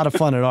having a lot of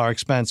fun at our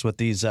expense with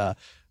these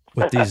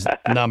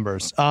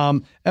numbers.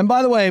 And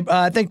by the way,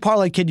 I think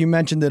Parlay Kid, you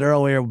mentioned it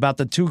earlier about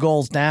the 2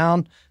 goals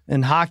down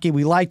in hockey.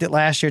 We liked it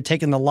last year,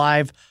 taking the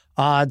live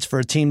odds for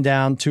a team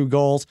down 2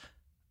 goals.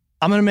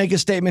 I'm going to make a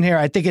statement here.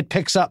 I think it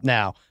picks up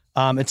now.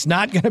 It's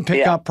not going to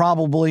pick up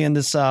probably in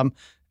this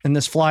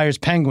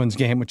Flyers-Penguins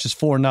game, which is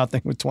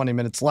 4-0 with 20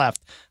 minutes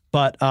left.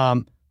 But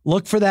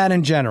look for that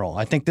in general.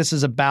 I think this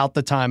is about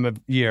the time of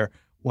year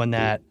when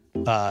that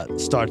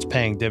starts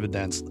paying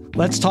dividends.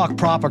 Let's talk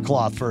Proper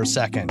Cloth for a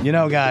second. You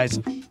know, guys,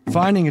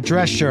 finding a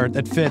dress shirt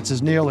that fits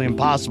is nearly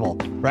impossible.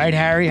 Right,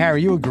 Harry?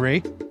 Harry, you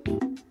agree?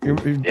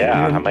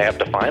 I may have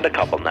to find a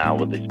couple now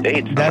with these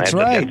dates. That's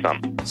right.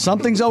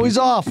 Something's always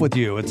off with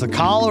you. It's the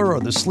collar or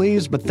the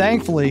sleeves, but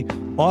thankfully,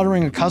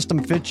 ordering a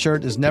custom fit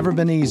shirt has never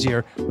been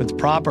easier with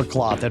Proper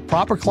Cloth. At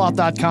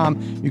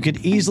propercloth.com, you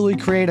could easily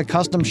create a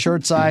custom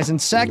shirt size in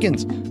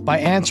seconds by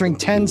answering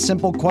 10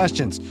 simple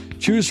questions.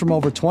 Choose from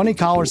over 20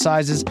 collar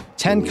sizes,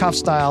 10 cuff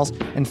styles,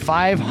 and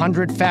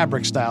 500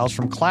 fabric styles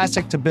from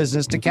classic to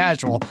business to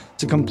casual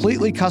to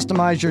completely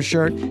customize your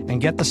shirt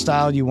and get the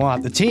style you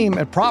want. The team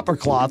at Proper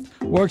Cloth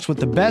works with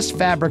the best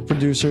fabric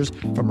producers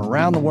from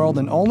around the world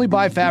and only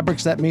buy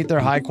fabrics that meet their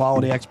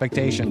high-quality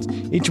expectations.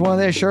 Each one of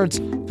their shirts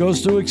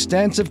goes through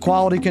extensive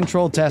quality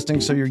control testing,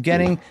 so you're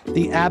getting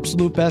the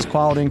absolute best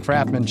quality and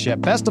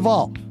craftsmanship. Best of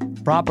all,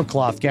 Proper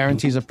Cloth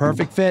guarantees a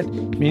perfect fit,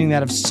 meaning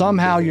that if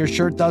somehow your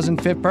shirt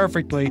doesn't fit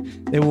perfectly,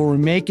 they will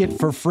remake it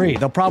for free.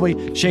 They'll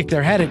probably shake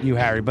their head at you,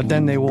 Harry, but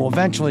then they will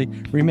eventually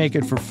remake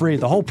it for free.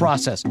 The whole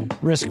process,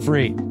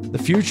 risk-free. The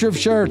future of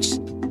shirts,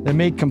 they're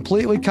made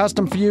completely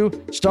custom for you,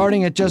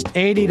 starting at just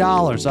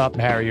 $80. Up,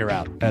 Harry, you're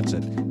out. That's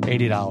it.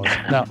 $80.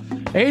 No,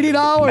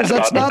 $80.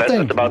 That's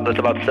nothing. That's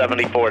about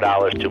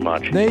 $74 too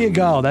much. There you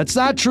go. That's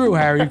not true,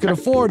 Harry. You can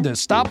afford this.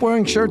 Stop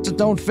wearing shirts that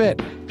don't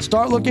fit.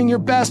 Start looking your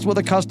best with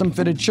a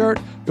custom-fitted shirt.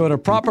 Go to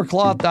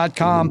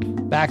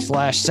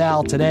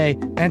propercloth.com/Sal today.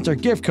 Enter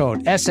gift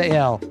code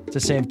SAL to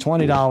save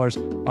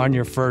 $20 on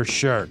your first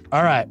shirt.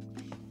 All right.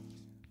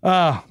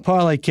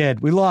 Parlay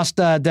Kid, we lost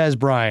Dez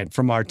Bryant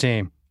from our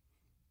team.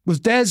 Was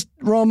Dez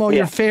Romo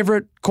your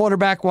favorite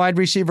quarterback wide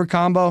receiver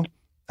combo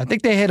I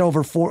think they hit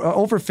over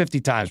 50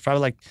 times,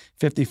 probably like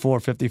 54,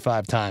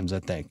 55 times, I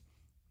think.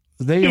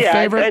 Was they your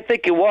favorite? I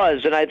think it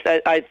was. And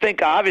I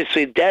think,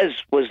 obviously, Dez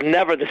was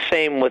never the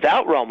same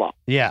without Romo.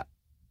 Yeah.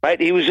 Right?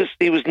 He was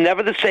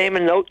never the same.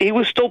 And he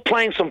was still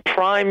playing some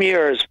prime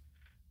years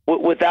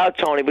without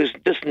Tony. He was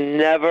just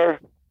never,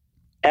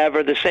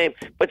 ever the same.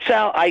 But,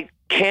 Sal, I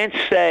can't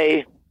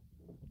say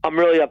I'm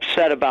really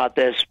upset about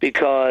this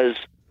because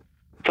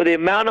for the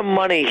amount of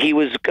money he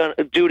was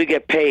due to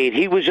get paid,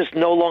 he was just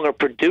no longer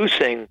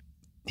producing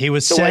the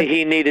way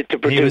he needed to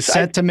produce. He was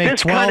set to make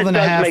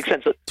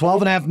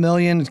 $12.5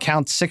 million,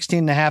 count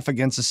 16.5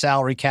 against the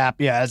salary cap.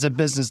 Yeah, as a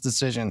business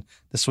decision,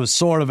 this was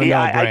sort of a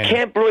no-brainer. I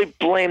can't really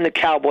blame the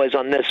Cowboys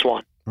on this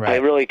one. Right. I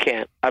really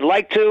can't. I'd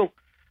like to,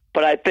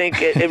 but I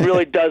think it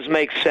really does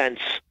make sense.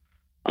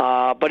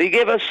 But he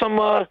gave us some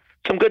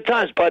good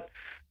times. But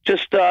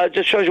just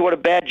shows you what a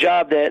bad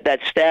job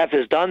that staff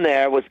has done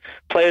there with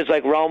players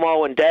like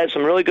Romo and Dez,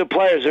 some really good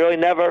players. They really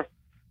never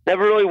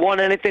really won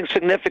anything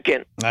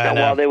significant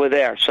while they were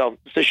there. So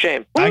it's a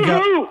shame.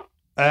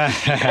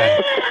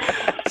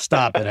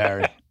 Stop it,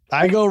 Harry.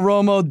 I go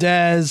Romo,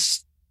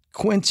 Dez,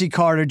 Quincy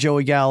Carter,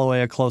 Joey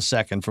Galloway, a close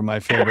second for my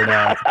favorite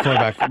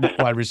quarterback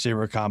wide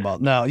receiver combo.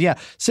 No, yeah,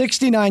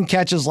 69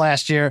 catches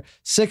last year,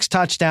 6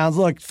 touchdowns.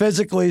 Look,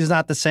 physically he's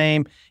not the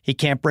same. He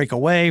can't break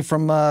away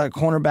from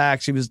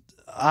cornerbacks. He was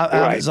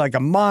like a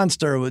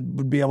monster,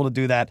 would be able to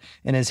do that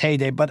in his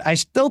heyday. But I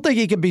still think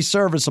he could be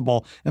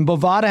serviceable. And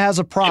Bovada has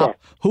a prop. Sure.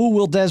 Who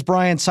will Dez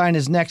Bryant sign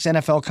his next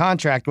NFL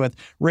contract with?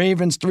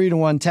 Ravens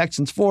 3-1,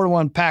 Texans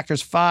 4-1,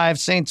 Packers 5,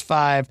 Saints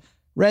 5,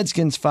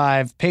 Redskins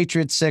 5,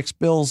 Patriots 6,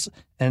 Bills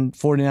and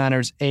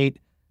 49ers 8,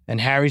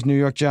 and Harry's New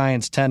York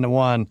Giants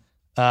 10-1.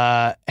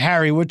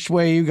 Harry, which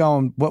way are you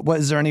going? What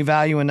is there any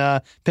value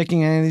in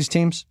picking any of these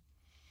teams?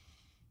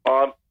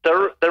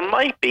 There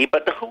might be,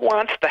 but who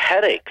wants the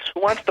headaches?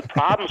 Who wants the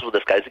problems with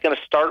this guy? Is he going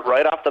to start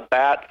right off the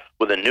bat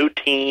with a new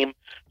team,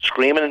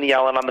 screaming and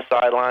yelling on the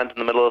sidelines in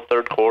the middle of the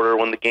third quarter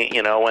when the game,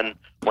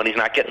 when he's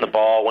not getting the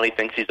ball, when he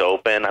thinks he's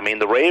open? I mean,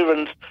 the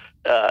Ravens,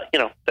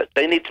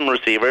 they need some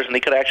receivers, and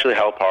he could actually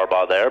help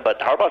Harbaugh there, but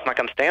Harbaugh's not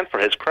going to stand for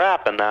his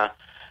crap. And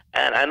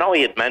I know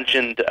he had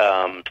mentioned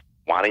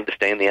wanting to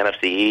stay in the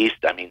NFC East.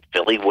 I mean,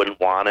 Philly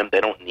wouldn't want him.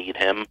 They don't need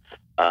him.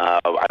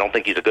 I don't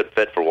think he's a good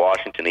fit for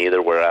Washington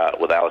either,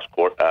 with Alex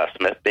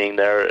Smith being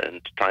there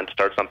and trying to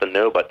start something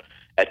new. But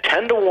at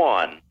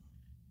 10-1,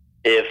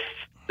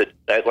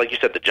 like you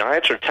said, the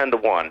Giants are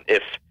 10-1.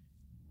 If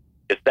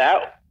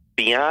that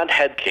beyond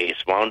head case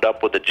wound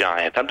up with the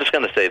Giants, I'm just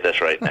going to say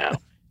this right now.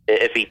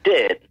 If he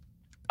did,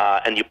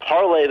 and you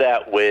parlay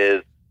that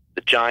with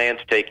the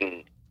Giants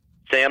taking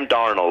Sam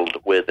Darnold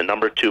with the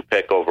number 2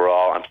 pick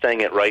overall, I'm saying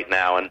it right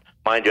now, and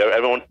mind you,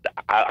 everyone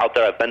out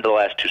there, I've been to the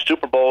last 2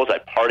 Super Bowls. I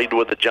partied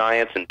with the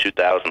Giants in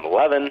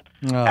 2011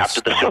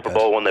 after the Super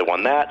Bowl when they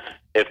won that.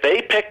 If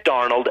they pick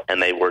Darnold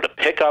and they were to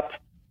pick up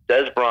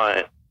Dez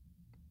Bryant,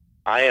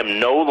 I am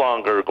no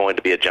longer going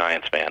to be a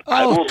Giants fan.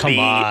 Come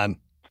on.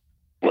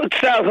 Well,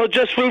 Sal, he'll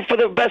just root for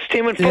the best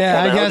team in football.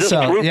 Yeah, I guess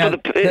so.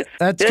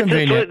 That's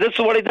convenient. This is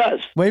what he does.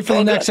 Wait for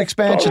the next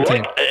expansion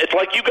team. It's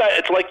like you guys.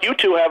 It's like you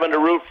two having to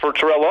root for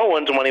Terrell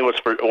Owens when he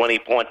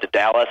went to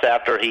Dallas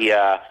after he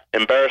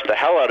embarrassed the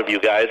hell out of you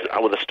guys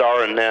with a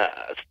star in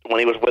when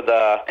he was with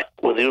San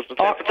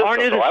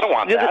Francisco. I don't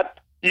want that.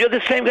 You're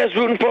the same guy's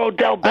rooting for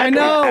Odell Beckham. I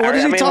know. What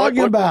is he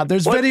talking about?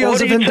 There's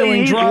videos of him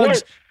doing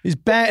drugs. He's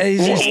bad. He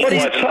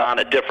wasn't on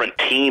a different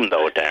team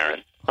though,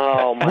 Darren.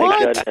 Oh my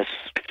goodness.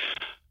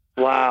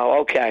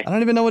 Wow. Okay. I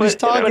don't even know what he's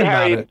talking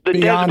about.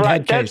 Beyond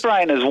head case. Dez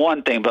Bryant is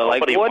one thing, but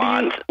like,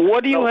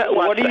 what do you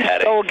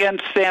go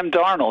against Sam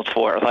Darnold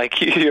for? Like,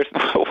 because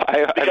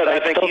I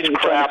think he's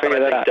crap.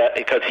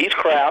 Because he's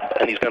crap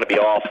and he's going to be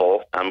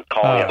awful. I'm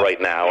calling it right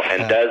now.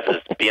 And Dez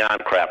is beyond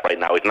crap right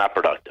now. He's not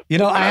productive.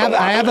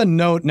 I have a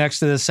note next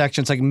to this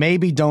section. It's like,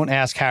 maybe don't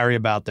ask Harry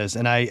about this,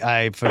 and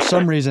I for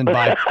some reason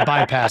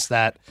bypassed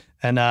that,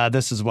 and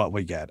this is what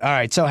we get. All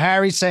right. So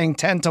Harry's saying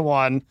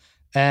 10-1.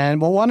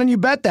 And, well, why don't you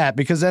bet that?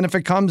 Because then if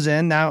it comes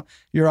in, now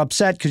you're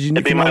upset because you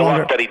need to It'd be my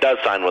luck that he does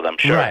sign with them,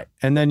 sure. Right.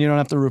 And then you don't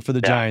have to root for the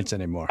Giants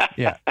anymore.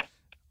 Yeah.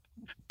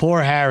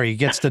 Poor Harry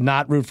gets to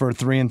not root for a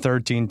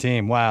 3-13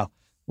 team. Wow.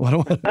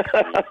 All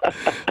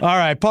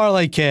right,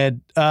 Parlay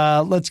Kid,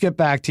 let's get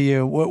back to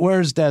you.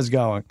 Where's Dez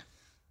going?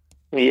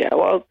 Yeah,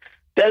 well,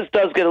 Dez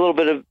does get a little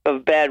bit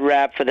of bad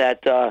rap for that.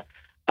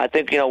 I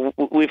think,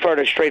 we've heard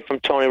it straight from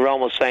Tony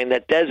Romo saying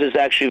that Dez is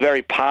actually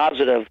very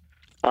positive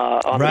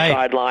on the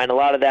sideline. A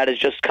lot of that is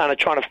just kind of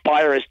trying to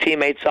fire his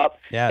teammates up.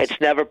 Yes.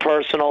 It's never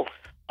personal.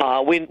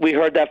 We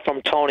heard that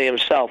from Tony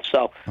himself.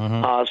 So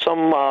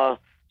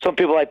some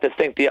people like to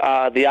think the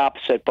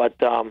opposite. But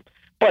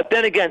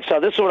then again, so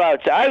this is what I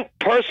would say. I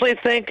personally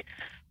think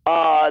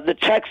the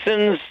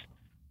Texans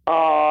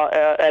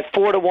at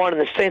 4-1 and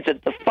the Saints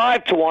at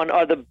 5-1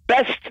 are the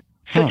best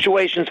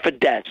situations for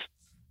Dez.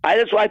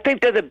 I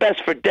think they're the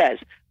best for Dez.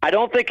 I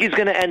don't think he's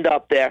going to end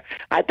up there.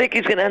 I think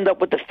he's going to end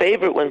up with the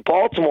favorite in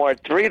Baltimore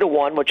at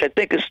 3-1, which I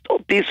think is still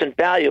decent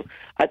value.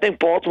 I think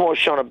Baltimore has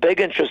shown a big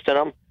interest in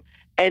him.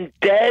 And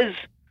Dez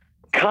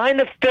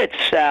kind of fits,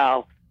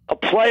 Sal, a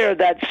player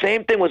that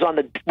same thing was on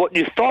what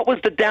you thought was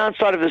the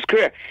downside of his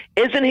career.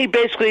 Isn't he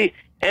basically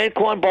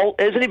Anquan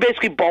Boldin? Isn't he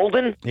basically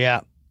Boldin?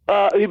 Yeah.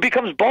 He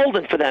becomes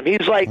Boldin for them.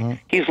 He's like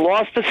he's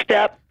lost a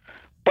step,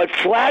 but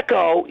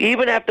Flacco,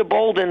 even after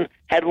Boldin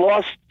had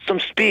lost some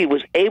speed,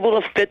 was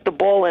able to fit the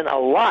ball in a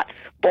lot.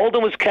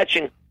 Boldin was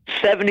catching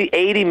 70,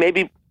 80,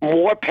 maybe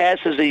more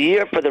passes a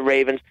year for the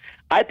Ravens.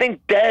 I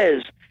think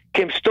Dez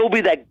can still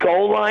be that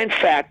goal line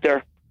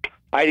factor.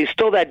 Right, he's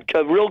still that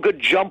real good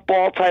jump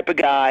ball type of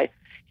guy.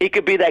 He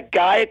could be that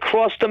guy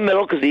across the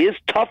middle because he is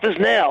tough as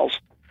nails.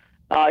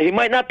 He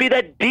might not be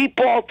that deep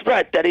ball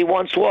threat that he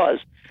once was.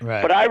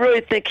 Right. But I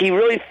really think he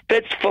really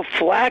fits for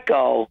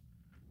Flacco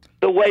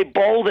the way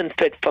Boldin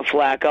fit for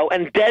Flacco.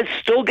 And Dez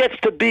still gets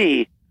to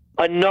be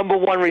a number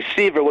one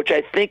receiver, which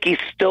I think he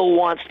still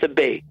wants to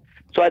be.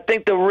 So I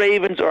think the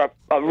Ravens are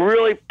a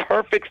really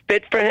perfect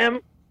fit for him.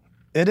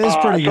 It is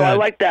pretty good. So I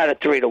like that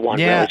at 3-1.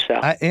 Yeah,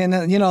 really,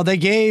 and they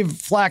gave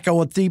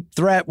Flacco a deep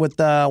threat with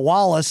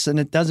Wallace, and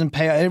it doesn't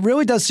pay. It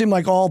really does seem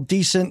like all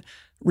decent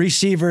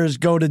receivers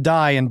go to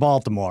die in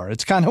Baltimore.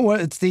 It's kind of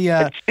what it's the.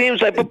 It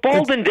seems like, but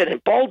Boldin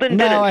didn't. Boldin didn't.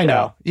 No, I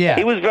know. Yeah,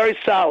 he was very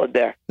solid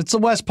there. It's the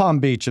West Palm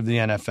Beach of the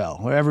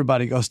NFL, where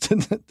everybody goes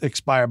to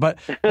expire. But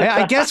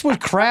I guess with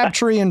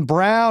Crabtree and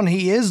Brown,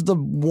 he is the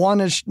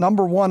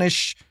number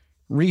one-ish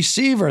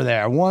receiver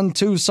there,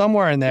 1-2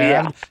 somewhere in there.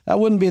 Yeah. That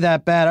wouldn't be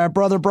that bad. Our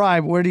brother Bri,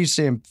 where do you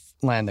see him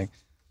landing?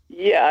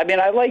 Yeah, I mean,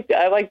 I like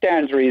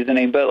Darren's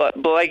reasoning, but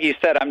like you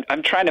said,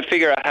 I'm trying to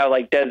figure out how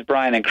like Dez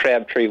Bryant and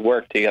Crabtree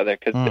work together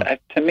because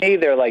to me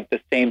they're like the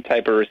same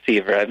type of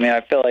receiver. I mean,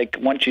 I feel like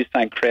once you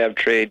sign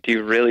Crabtree, do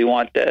you really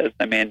want Dez?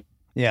 I mean,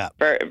 yeah,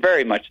 very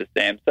very much the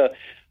same. So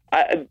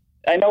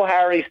I know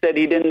Harry said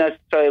he didn't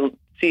necessarily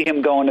see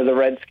him going to the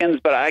Redskins,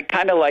 but I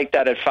kind of like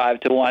that at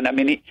 5-1. I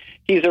mean,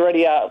 he's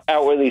already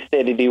outwardly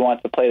stated he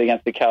wants to play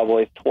against the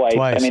Cowboys twice.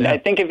 I mean, yeah. I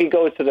think if he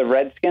goes to the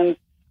Redskins,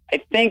 I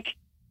think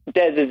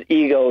Dez's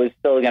ego is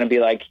still going to be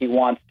like he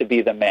wants to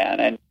be the man.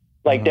 And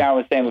like Darren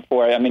was saying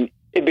before, I mean,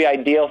 it'd be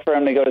ideal for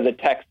him to go to the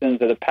Texans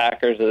or the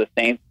Packers or the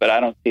Saints, but I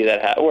don't see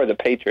that or the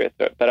Patriots,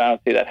 but I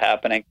don't see that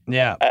happening.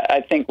 Yeah,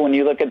 I think when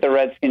you look at the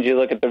Redskins, you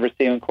look at the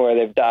receiving core,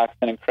 they have Doxson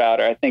and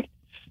Crowder. I think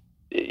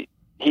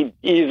he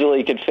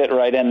easily could fit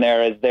right in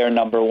there as their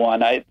number one.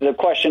 The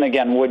question,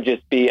 again, would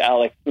just be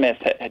Alex Smith.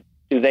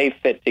 Do they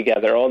fit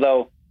together?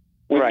 Although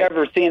we've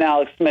never seen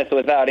Alex Smith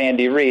without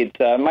Andy Reid,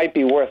 so it might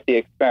be worth the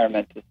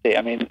experiment to see.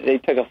 I mean, they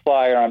took a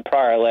flyer on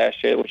Pryor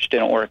last year, which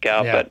didn't work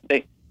out, but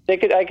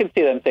I could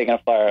see them taking a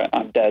flyer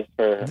on Dez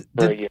for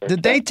a year.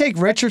 Did they take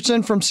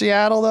Richardson from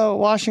Seattle, though,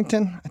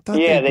 Washington? I thought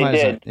they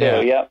did, too.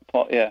 Yeah.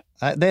 Well, yeah.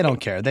 They don't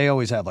care. They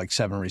always have like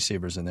 7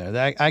 receivers in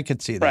there. I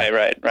could see that.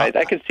 Right.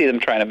 I could see them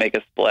trying to make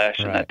a splash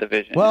in that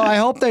division. Well, I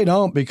hope they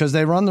don't because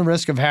they run the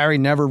risk of Harry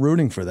never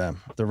rooting for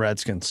them, the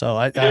Redskins. So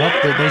I hope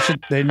that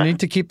they need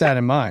to keep that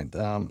in mind.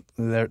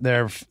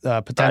 Their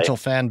potential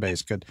fan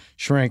base could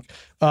shrink.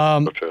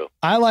 True.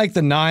 I like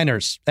the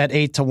Niners at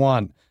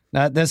 8-1.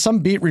 Now, there's some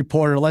beat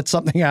reporter let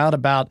something out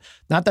about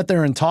not that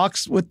they're in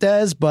talks with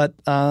Dez, but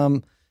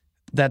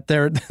that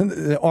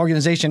the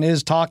organization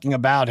is talking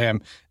about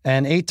him.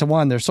 And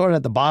 8-1, they're sort of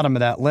at the bottom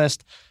of that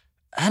list.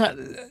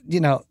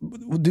 Do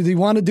they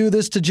want to do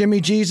this to Jimmy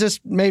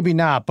Jesus? Maybe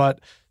not. But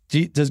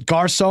does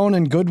Garcon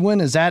and Goodwin,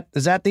 is that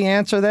the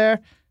answer there?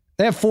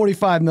 They have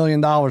 $45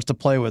 million to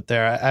play with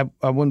there.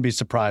 I wouldn't be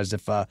surprised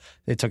if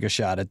they took a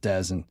shot at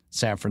Dez in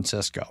San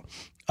Francisco.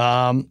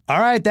 All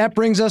right, that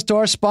brings us to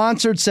our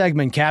sponsored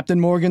segment, Captain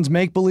Morgan's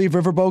Make Believe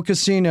Riverboat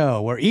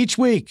Casino, where each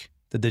week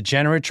the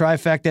degenerate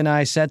trifecta and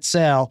I set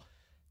sail,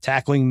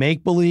 tackling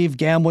make-believe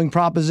gambling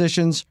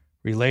propositions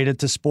related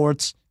to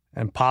sports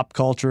and pop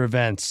culture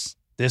events.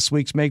 This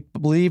week's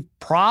make-believe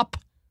prop,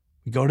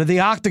 we go to the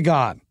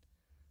Octagon.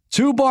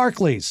 2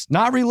 Barclays,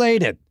 not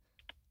related.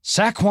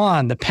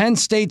 Saquon, the Penn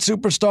State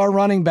superstar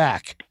running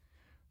back,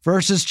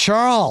 versus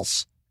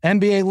Charles,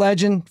 NBA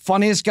legend,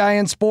 funniest guy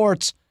in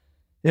sports.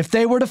 If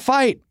they were to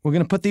fight, we're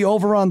going to put the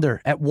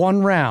over-under at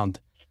 1 round.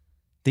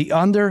 The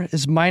under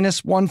is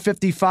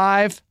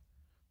 -155.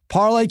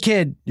 Parlay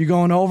Kid, you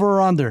going over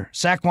or under?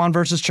 Saquon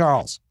versus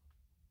Charles.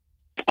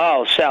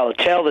 Oh, Sal,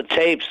 tell the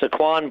tape.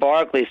 Saquon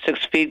Barkley, 6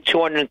 feet,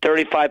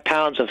 235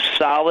 pounds of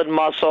solid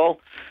muscle.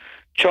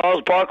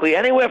 Charles Barkley,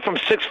 anywhere from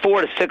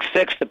 6'4" to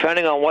 6'6",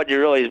 depending on what you're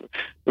really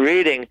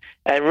reading.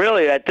 And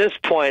really, at this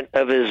point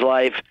of his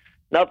life,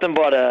 nothing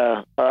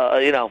but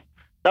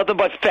nothing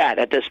but fat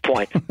at this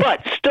point.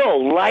 But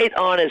still light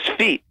on his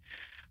feet.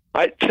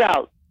 All right,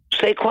 Sal,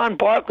 Saquon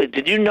Barkley,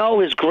 did you know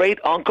his great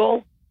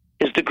uncle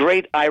is the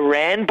great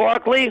Iran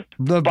Barkley?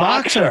 The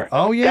boxer.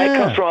 Oh, yeah. That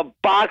comes from a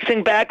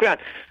boxing background.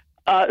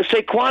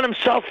 Saquon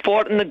himself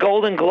fought in the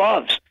Golden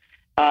Gloves.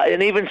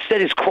 And even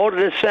said, he's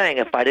quoted as saying,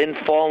 if I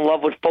didn't fall in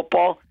love with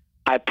football,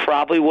 I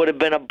probably would have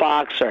been a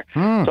boxer.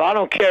 So I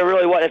don't care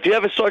really what. If you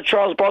ever saw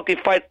Charles Barkley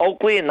fight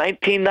Oakley in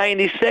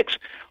 1996,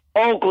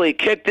 Oakley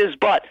kicked his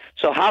butt.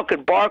 So how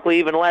could Barkley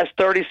even last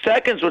 30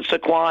 seconds with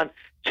Saquon?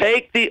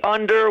 Take the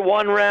under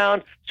 1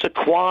 round,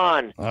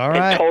 Saquon. All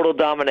right. In total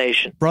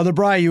domination. Brother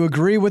Bri, you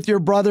agree with your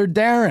brother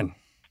Darren?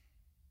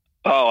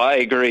 Oh, I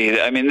agree.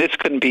 I mean, this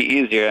couldn't be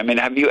easier. I mean,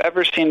 have you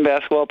ever seen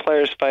basketball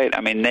players fight? I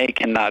mean, they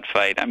cannot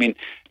fight. I mean,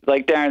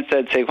 like Darren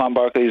said, Saquon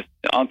Barkley's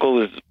uncle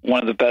was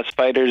one of the best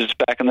fighters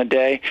back in the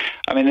day.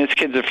 I mean, this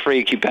kid's a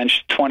freak. He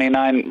benched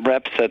 29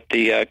 reps at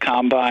the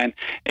combine.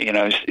 You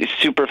know, he's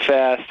super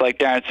fast. Like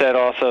Darren said,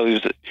 also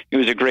he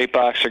was a great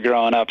boxer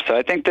growing up. So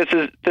I think this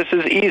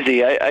is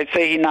easy. I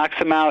say he knocks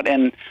him out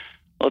in,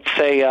 let's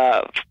say,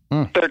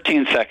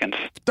 13 seconds.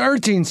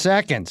 13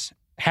 seconds.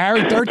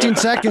 Harry, 13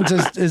 seconds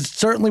is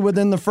certainly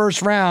within the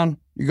first round.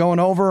 You're going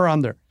over or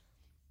under?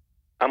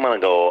 I'm going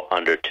to go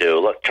under 2.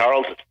 Look,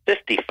 Charles is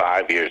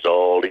 55 years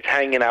old. He's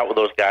hanging out with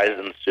those guys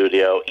in the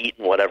studio,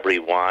 eating whatever he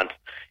wants.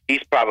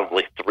 He's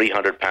probably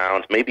 300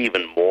 pounds, maybe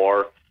even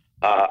more.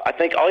 I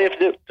think all you have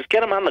to do is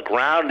get him on the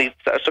ground.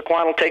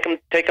 Saquon will take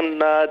him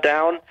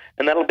down,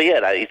 and that'll be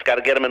it. He's got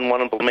to get him in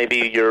one of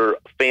maybe your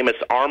famous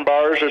arm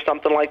bars or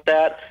something like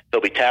that.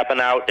 He'll be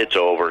tapping out. It's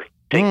over.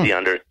 Take the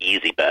under.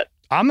 Easy bet.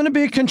 I'm going to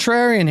be a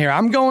contrarian here.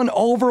 I'm going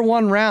over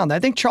 1 round. I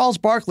think Charles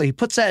Barkley, he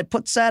puts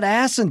that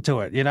ass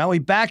into it. You know, he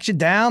backs you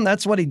down.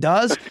 That's what he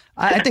does.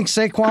 I think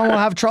Saquon will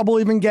have trouble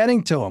even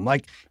getting to him.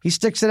 Like, he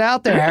sticks it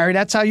out there, Harry.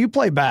 That's how you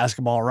play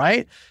basketball,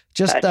 right?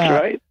 Just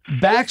right.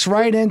 Backs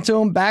right into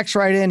him, backs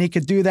right in. He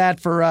could do that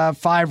for a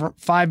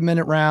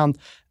 5-minute round.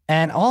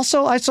 And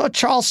also, I saw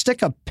Charles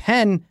stick a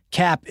pen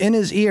cap in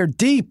his ear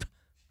deep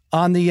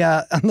on the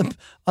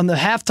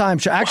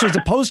halftime show. Actually, it's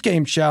a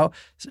post-game show.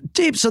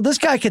 Deep, so this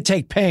guy could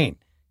take pain.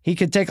 He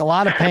could take a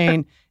lot of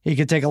pain. He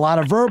could take a lot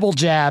of verbal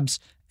jabs,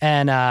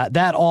 and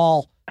that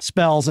all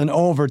spells an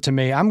over to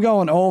me. I'm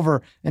going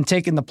over and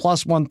taking the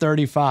plus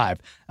 135.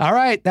 All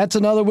right, that's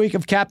another week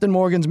of Captain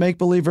Morgan's Make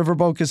Believe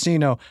Riverboat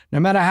Casino. No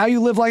matter how you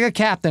live like a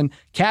captain,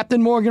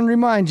 Captain Morgan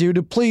reminds you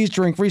to please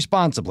drink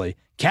responsibly.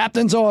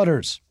 Captain's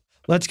orders.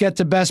 Let's get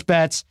to best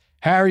bets.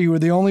 Harry, you were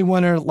the only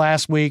winner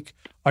last week.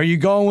 Are you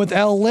going with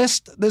L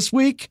List this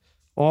week,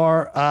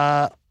 or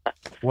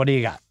what do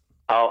you got?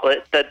 Oh,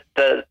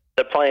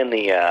 they're playing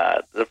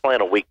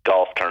a week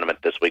golf tournament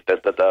this week.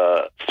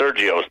 The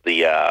Sergio's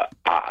the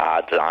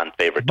odds-on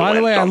favorite. By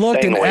the way, I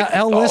looked, and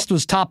L List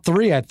was top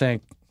 3, I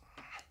think.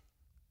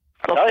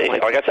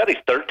 Like I said, he's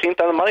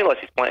 13th on the money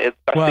list. He's playing. It's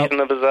the best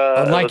season of his.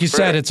 Like you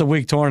said, it's a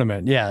week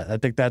tournament. Yeah, I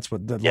think that's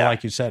what.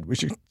 Like you said, we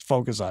should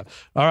focus on.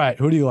 All right,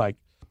 who do you like?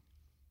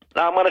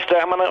 I'm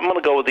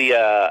gonna go with the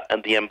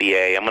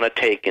NBA. I'm gonna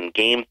take in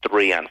Game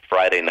 3 on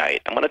Friday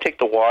night. I'm gonna take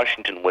the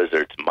Washington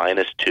Wizards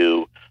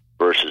 -2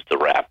 versus the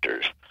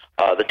Raptors.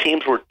 The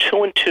teams were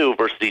 2-2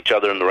 versus each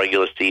other in the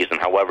regular season.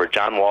 However,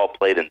 John Wall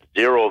played in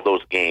 0 of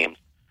those games.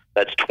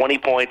 That's 20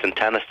 points and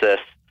 10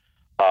 assists,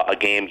 a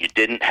game you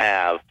didn't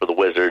have for the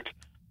Wizards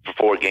for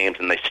 4 games,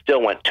 and they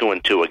still went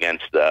 2-2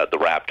 against the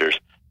Raptors.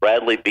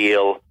 Bradley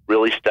Beal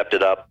really stepped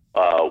it up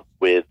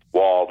with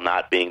Wall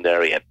not being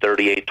there. He had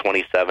 38,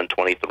 27,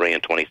 23,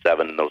 and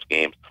 27 in those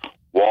games.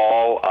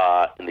 Wall,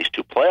 in these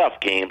 2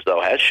 playoff games,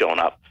 though, has shown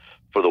up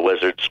for the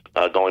Wizards,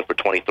 going for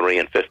 23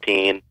 and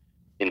 15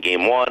 in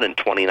Game 1 and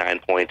 29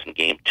 points in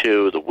Game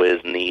 2. The Wiz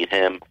need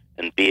him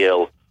and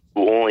Beal,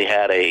 who only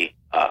had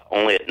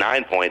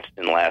 9 points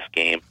in the last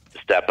game,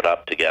 to step it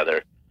up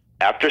together.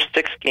 After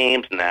 6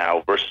 games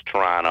now versus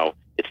Toronto,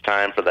 it's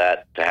time for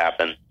that to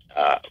happen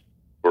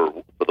for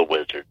the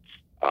Wizards.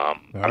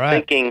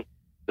 Thinking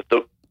that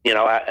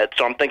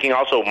so I'm thinking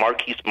also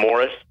Marquise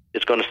Morris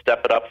is going to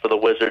step it up for the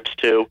Wizards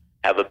too,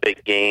 have a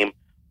big game.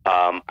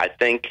 I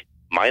think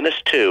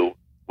 -2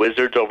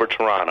 Wizards over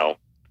Toronto.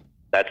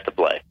 That's the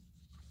play.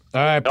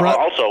 All right,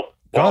 also,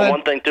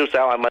 one thing too,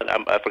 Sal,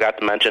 I forgot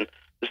to mention.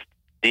 This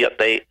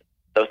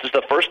is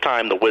the first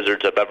time the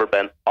Wizards have ever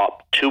been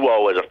up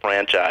 2-0 as a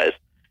franchise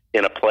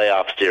in a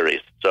playoff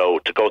series. So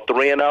to go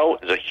 3-0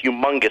 is a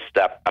humongous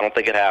step. I don't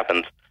think it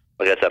happens.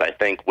 Like I said, I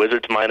think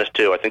Wizards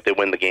 -2. I think they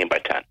win the game by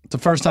 10. It's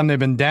the first time they've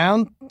been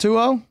down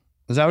 2-0?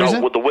 Is that what you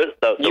said?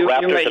 The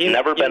Raptors have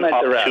never been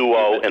up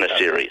 2-0 in a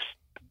series.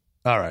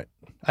 All right.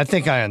 I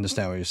think I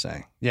understand what you're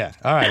saying. Yeah.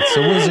 All right.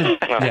 So Wizards,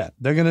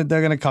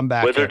 they're gonna come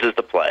back. Wizards is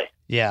the play.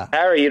 Yeah.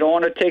 Harry, you don't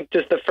want to take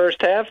just the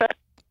first half?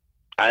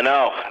 I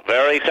know.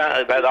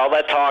 All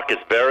that talk is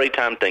very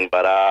tempting,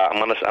 but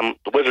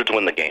the Wizards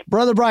win the game.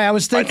 Brother Brian, I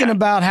was thinking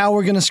about how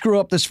we're going to screw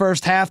up this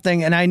first half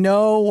thing, and I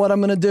know what I'm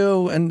going to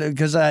do, and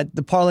because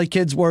the Parlay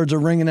Kids words are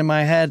ringing in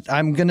my head,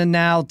 I'm going to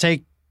now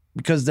take,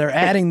 because they're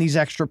adding these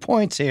extra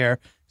points here,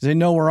 because they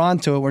know we're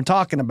onto it, we're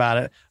talking about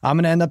it, I'm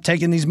going to end up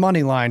taking these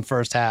money line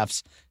first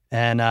halves,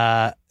 and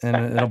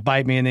it'll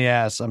bite me in the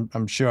ass,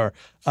 I'm sure.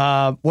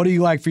 What do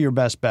you like for your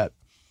best bet?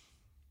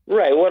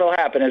 Right. What'll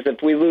happen is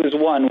if we lose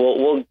one,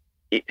 we'll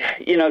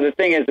the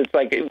thing is, it's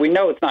like we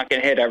know it's not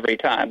going to hit every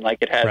time like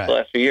it has the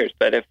last few years.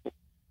 But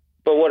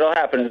what'll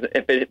happen is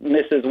if it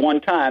misses one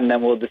time,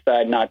 then we'll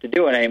decide not to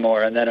do it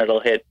anymore, and then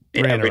it'll hit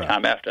every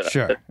time after that.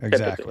 Sure, That's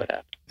exactly. typically what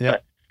happens. Yeah.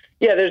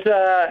 But,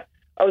 there's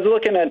I was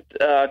looking at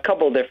a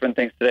couple of different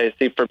things today to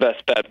see for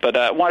best bet, but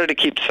I wanted to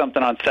keep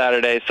something on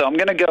Saturday, so I'm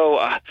going to go.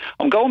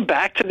 I'm going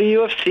back to the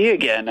UFC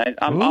again.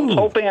 I'm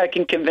hoping I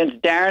can convince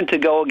Darren to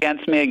go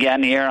against me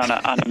again here on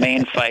a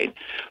main fight.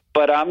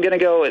 But I'm going to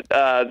go with,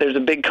 there's a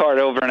big card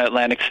over in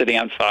Atlantic City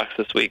on Fox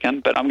this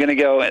weekend, but I'm going to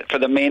go for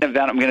the main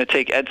event. I'm going to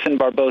take Edson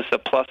Barboza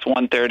plus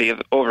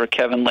 130 over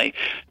Kevin Lee.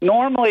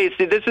 Normally,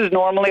 this is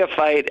normally a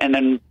fight, and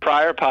in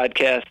prior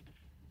podcasts,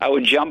 I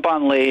would jump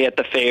on Lee at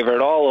the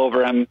favorite all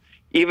over him,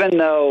 even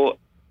though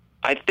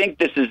I think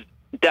this is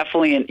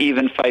definitely an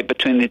even fight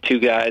between the two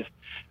guys.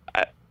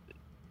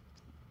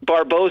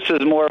 Barboza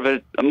is more of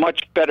a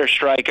much better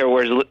striker,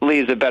 whereas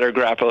Lee's a better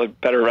grappler,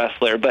 better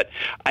wrestler. But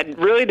I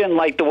really didn't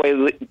like the way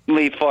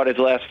Lee fought his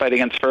last fight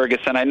against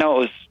Ferguson. I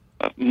know it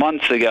was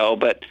months ago,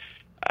 but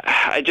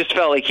I just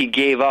felt like he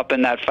gave up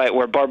in that fight,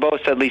 where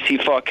Barboza, at least he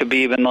fought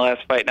Khabib in the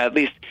last fight, and at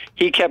least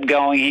he kept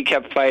going, he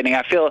kept fighting.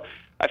 I feel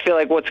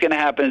like what's going to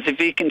happen is if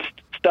he can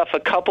stuff a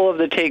couple of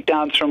the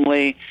takedowns from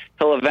Lee,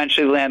 he'll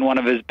eventually land one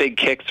of his big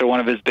kicks or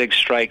one of his big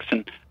strikes,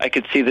 and I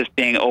could see this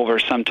being over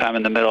sometime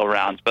in the middle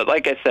rounds. But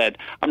like I said,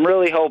 I'm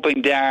really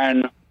hoping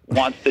Darren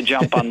wants to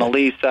jump on the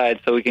Lee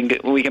side so we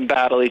can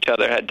battle each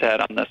other head to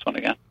head on this one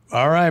again.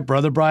 All right,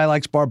 Brother Bry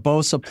likes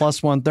Barboza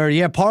plus 130.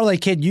 Yeah, Parlay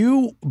Kid,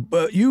 you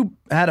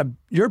had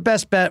your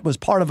best bet was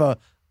part of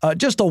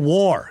just a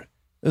war.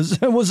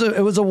 It was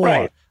a war.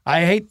 Right.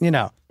 I hate,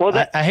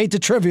 I hate to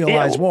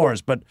trivialize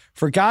wars, but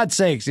for God's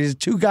sakes, these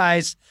two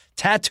guys,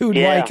 tattooed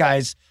white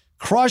guys,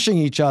 crushing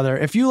each other.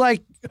 If you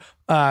like,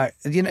 I'm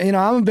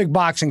a big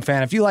boxing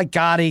fan. If you like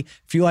Gotti,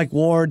 if you like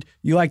Ward,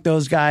 you like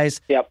those guys.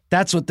 Yep.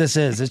 That's what this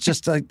is. It's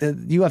just like the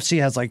UFC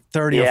has like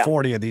 30 or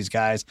 40 of these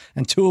guys,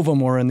 and two of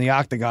them were in the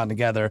octagon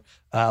together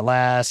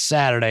last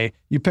Saturday.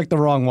 You picked the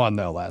wrong one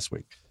though last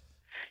week.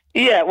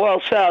 Yeah,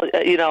 well, Sal,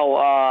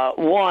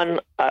 one,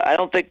 I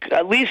don't think,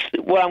 at least,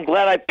 well, I'm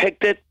glad I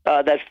picked it,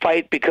 that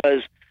fight,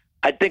 because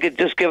I think it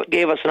just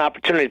gave us an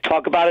opportunity to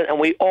talk about it, and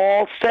we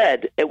all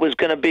said it was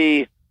going to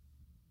be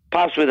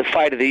possibly the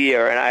fight of the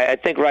year, and I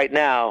think right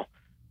now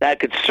that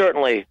could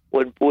certainly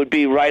would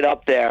be right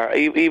up there,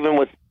 even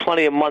with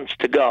plenty of months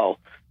to go.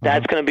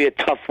 That's going to be a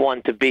tough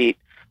one to beat.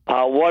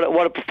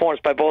 What a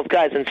performance by both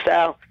guys. And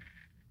Sal,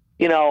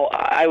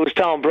 I was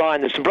telling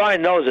Brian this, and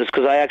Brian knows this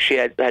because I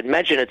actually had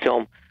mentioned it to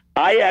him.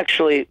 I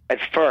actually, at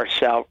first,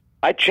 Sal,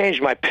 I changed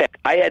my pick.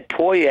 I had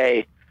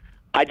Poirier.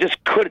 I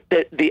just couldn't.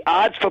 The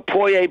odds for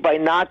Poirier by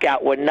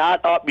knockout were not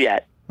up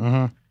yet,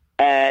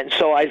 and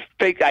so I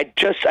think I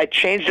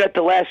changed it at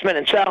the last minute.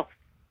 And Sal,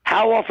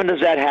 how often does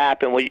that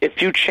happen?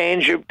 If you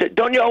change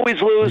don't you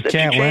always lose if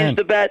you change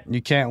the bet?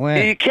 You can't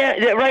win. You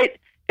can't. Right?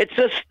 It's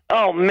just,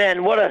 oh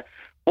man, what a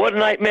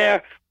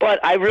nightmare. But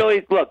I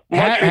really look.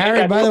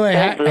 Harry, by the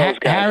way,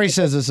 Harry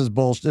says this is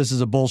bullshit. This is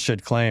a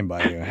bullshit claim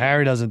by you.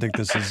 Harry doesn't think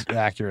this is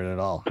accurate at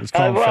all. He's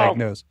calling fake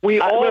news.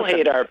 We all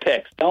hate our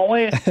picks, don't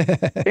we?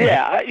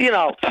 Yeah,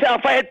 Sal,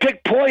 if I had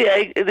picked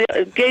Poirier,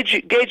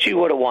 Gaethje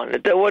would have won.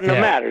 It wouldn't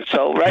have mattered.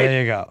 So right,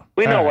 there you go.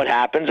 We know what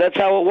happens. That's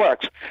how it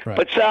works. Right.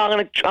 But Sal,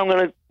 I'm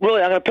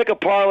gonna pick a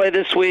parlay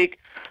this week.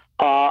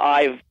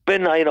 I've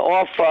been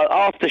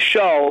off the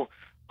show.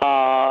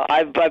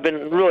 I've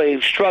been really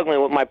struggling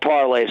with my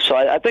parlays, so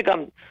I think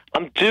I'm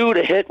due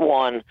to hit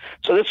one.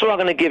 So this is what I'm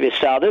going to give you,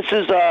 Sal. This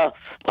is a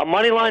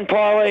money line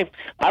parlay.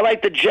 I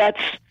like the Jets,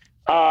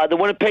 the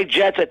Winnipeg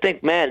Jets. I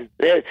think, man,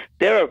 they're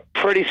a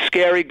pretty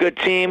scary good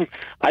team.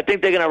 I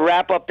think they're going to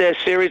wrap up their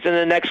series in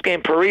the next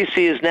game.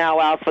 Parisi is now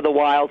out for the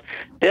Wild.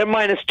 They're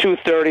minus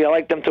 230. I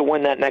like them to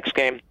win that next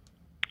game.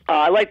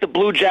 I like the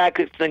Blue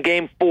Jackets in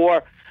Game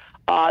 4.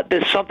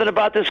 There's something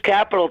about this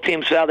Capital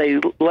team, Sal. They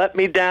let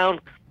me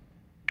down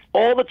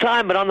all the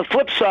time, but on the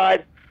flip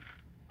side,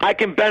 I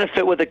can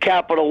benefit with a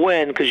Capital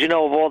win because of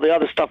all the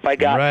other stuff I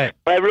got. Right.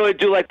 But I really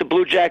do like the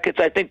Blue Jackets.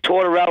 I think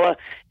Tortorella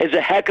is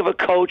a heck of a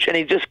coach, and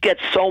he just gets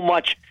so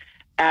much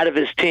out of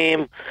his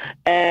team.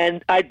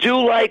 And I do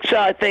like, so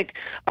I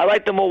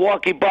like the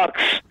Milwaukee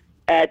Bucks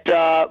at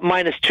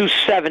minus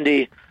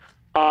 270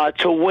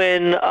 to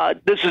win.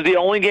 This is the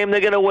only game they're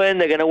going to win.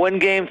 They're going to win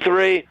Game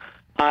 3.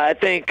 I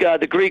think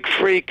the Greek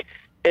Freak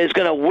is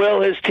going to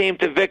will his team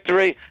to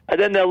victory, and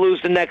then they'll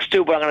lose the next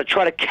two. But I'm going to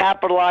try to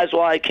capitalize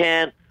while I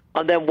can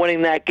on them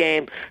winning that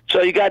game.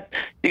 So you got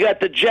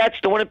the Jets,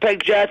 the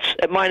Winnipeg Jets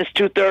at minus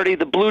 230,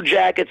 the Blue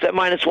Jackets at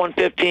minus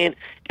 115,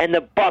 and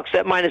the Bucks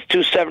at minus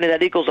 270.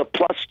 That equals a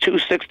plus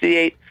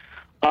 268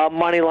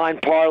 money line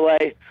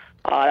parlay.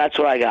 That's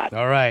what I got.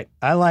 All right,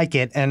 I like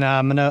it, and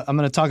I'm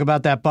gonna talk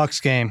about that Bucks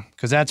game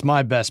because that's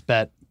my best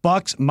bet.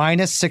 Bucks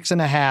minus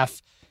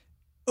 6.5.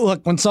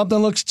 Look, when something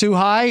looks too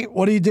high,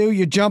 what do?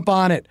 You jump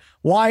on it.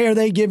 Why are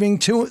they giving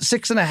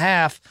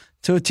 6.5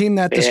 to a team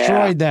that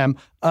destroyed them?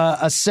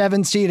 A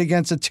 7 seed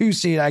against a 2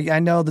 seed. I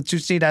know the 2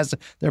 seed has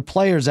their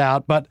players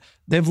out, but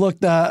they've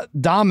looked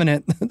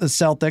dominant, the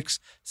Celtics,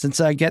 since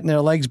getting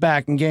their legs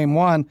back in Game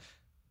 1.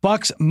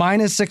 Bucks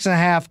minus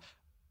 6.5.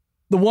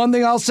 The one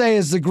thing I'll say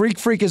is the Greek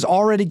Freak is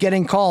already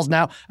getting calls.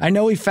 Now, I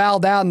know he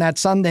fouled out in that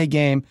Sunday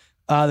game,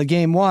 the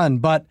Game 1,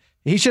 but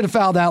he should have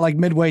fouled out like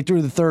midway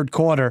through the third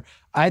quarter.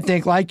 I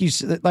think, like you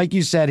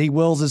said, he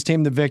wills his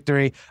team to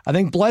victory. I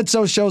think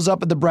Bledsoe shows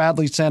up at the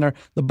Bradley Center.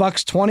 The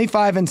Bucks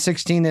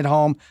 25-16 at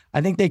home.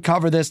 I think they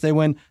cover this. They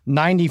win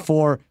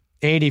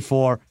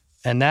 94-84,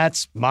 and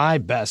that's my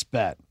best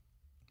bet.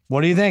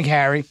 What do you think,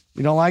 Harry?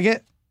 You don't like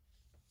it?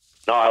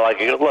 No, I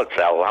like it. Look,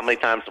 Sal, how many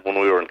times when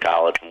we were in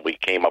college when we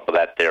came up with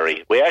that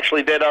theory, we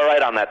actually did all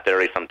right on that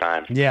theory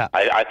sometimes. Yeah.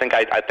 I think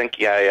I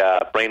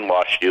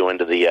brainwashed you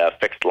into the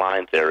fixed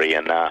line theory,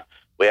 and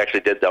we actually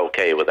did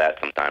okay with that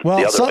sometimes. Well,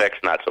 the other fix,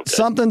 not so good.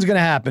 Something's going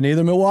to happen.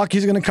 Either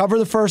Milwaukee's going to cover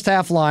the first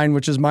half line,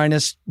 which is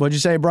minus, what'd you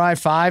say, Bri?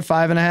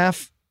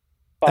 5.5?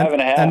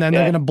 5.5? And then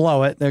they're going to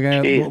blow it. They're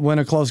going to win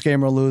a close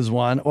game or lose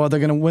one, or they're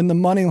going to win the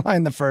money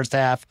line the first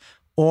half,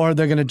 or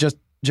they're going to just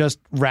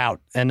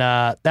route. And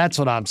that's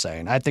what I'm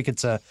saying. I think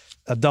it's a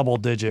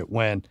double-digit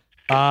win.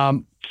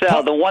 Sal,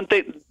 the one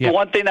thing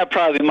that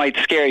probably might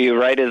scare you,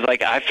 right, is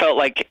like I felt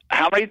like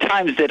how many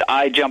times did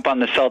I jump on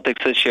the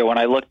Celtics this year when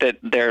I looked at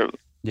their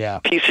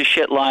piece of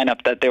shit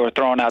lineup that they were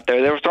throwing out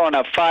there? They were throwing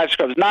out 5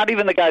 scrubs, not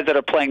even the guys that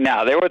are playing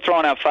now. They were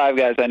throwing out 5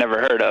 guys I never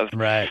heard of.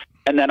 Right.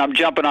 And then I'm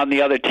jumping on the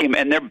other team,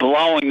 and they're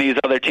blowing these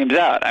other teams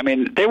out. I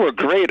mean, they were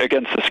great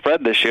against the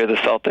spread this year, the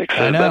Celtics.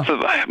 I know.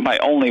 That's my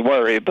only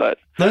worry. But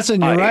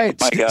listen, you're right.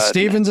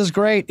 Stevens is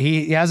great.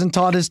 He hasn't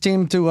taught his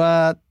team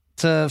to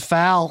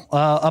foul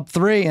up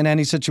 3 in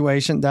any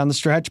situation down the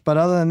stretch. But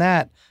other than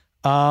that,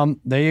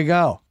 there you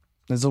go.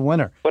 There's a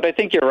winner. But I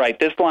think you're right.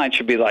 This line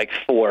should be like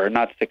 4,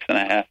 not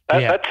 6.5.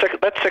 That's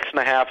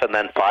 6.5, and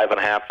then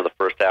 5.5 for the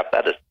first half.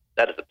 That is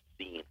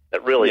obscene.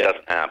 That really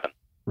doesn't happen.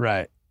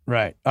 Right.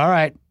 All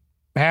right.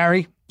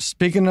 Harry,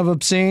 speaking of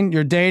obscene,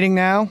 you're dating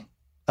now.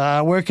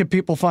 Where can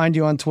people find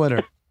you on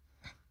Twitter?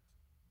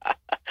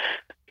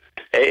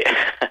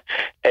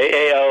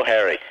 AAO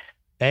Harry.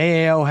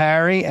 AAO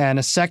Harry, and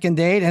a second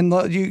date. And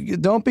you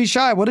don't be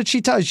shy. What did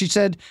she tell you? She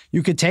said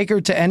you could take her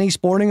to any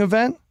sporting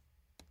event?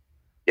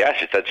 Yeah,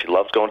 she said she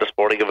loves going to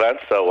sporting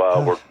events,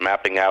 so we're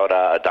mapping out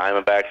a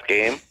Diamondbacks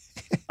game.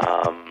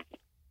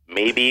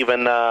 Maybe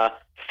even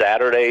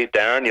Saturday.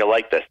 Darren, you'll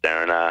like this,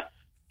 Darren.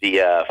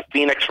 The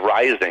Phoenix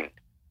Rising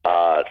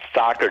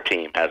soccer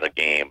team has a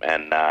game,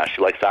 and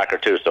she likes soccer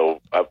too, so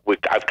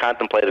I've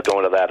contemplated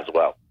going to that as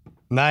well.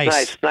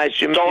 Nice.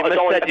 It's only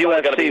going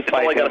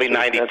to be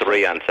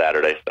 93 on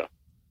Saturday. So.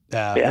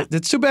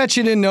 It's too bad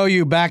she didn't know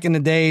you back in the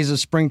days of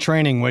spring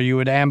training where you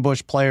would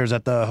ambush players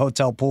at the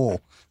hotel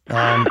pool.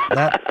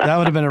 That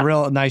would have been a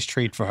real nice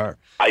treat for her.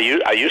 I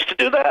used to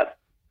do that.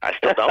 I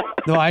still don't.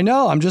 No, I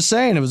know. I'm just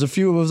saying it was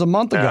a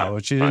month ago.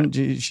 She didn't.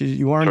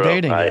 You weren't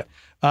dating yet.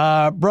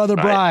 Brother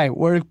Bri,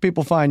 where do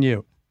people find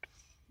you?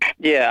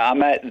 Yeah,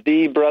 I'm at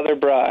the Brother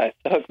Bri.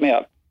 So hook me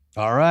up.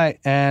 All right,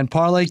 and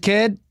Parlay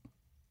Kid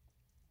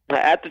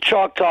at the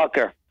Chalk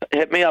Talker.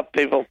 Hit me up,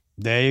 people.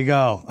 There you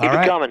go.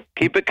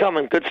 Keep it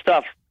coming. Good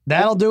stuff.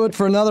 That'll do it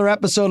for another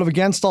episode of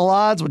Against All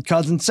Odds with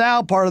Cousin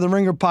Sal, part of the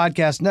Ringer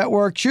Podcast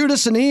Network. Shoot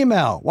us an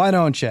email. Why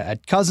don't you?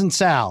 At Cousin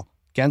Sal,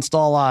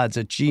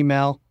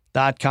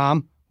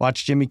 againstallodds@gmail.com.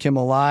 Watch Jimmy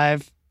Kimmel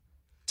Live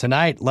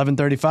tonight,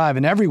 11:35,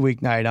 and every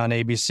weeknight on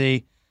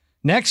ABC.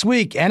 Next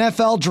week,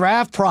 NFL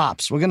draft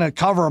props. We're going to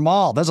cover them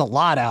all. There's a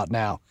lot out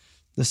now.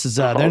 This is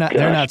they're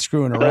not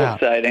screwing around.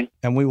 Exciting.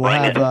 And we will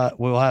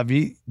have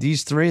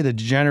these 3, the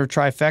degenerate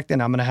trifecta,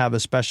 and I'm going to have a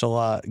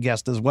special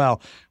guest as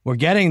well. We're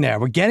getting there.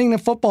 We're getting the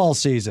football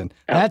season.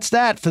 That's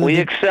that for we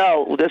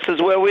excel. This is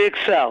where we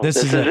excel. This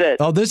is it.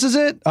 Oh, this is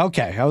it?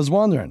 Okay, I was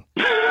wondering.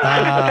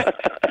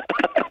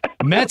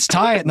 Mets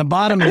tie it in the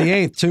bottom of the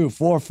 8th too,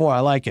 4-4.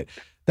 I like it.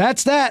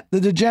 That's that. The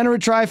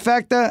degenerate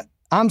trifecta.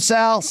 I'm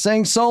Sal,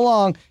 saying so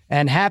long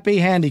and happy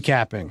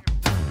handicapping.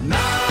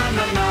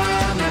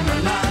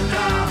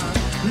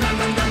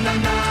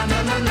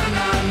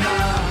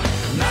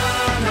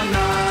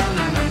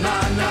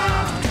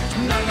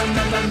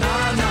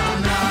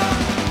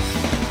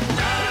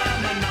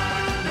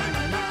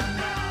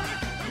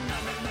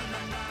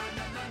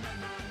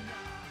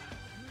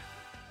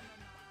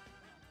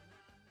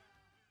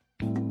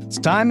 It's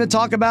time to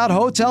talk about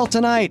Hotel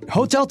Tonight.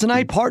 Hotel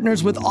Tonight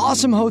partners with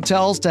awesome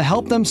hotels to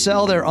help them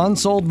sell their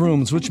unsold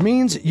rooms, which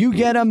means you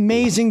get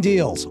amazing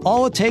deals.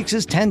 All it takes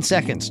is 10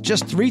 seconds,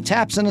 just 3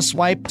 taps and a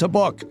swipe to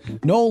book.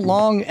 No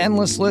long,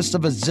 endless list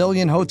of a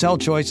zillion hotel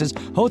choices.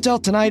 Hotel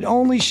Tonight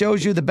only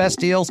shows you the best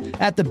deals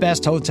at the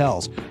best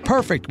hotels.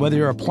 Perfect whether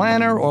you're a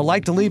planner or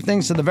like to leave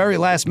things to the very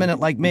last minute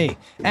like me.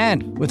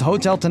 And with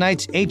Hotel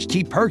Tonight's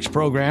HT Perks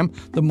program,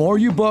 the more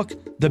you book,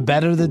 the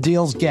better the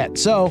deals get.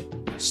 So,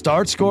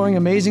 start scoring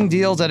amazing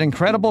deals at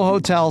incredible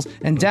hotels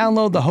and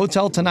download the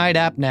Hotel Tonight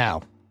app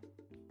now.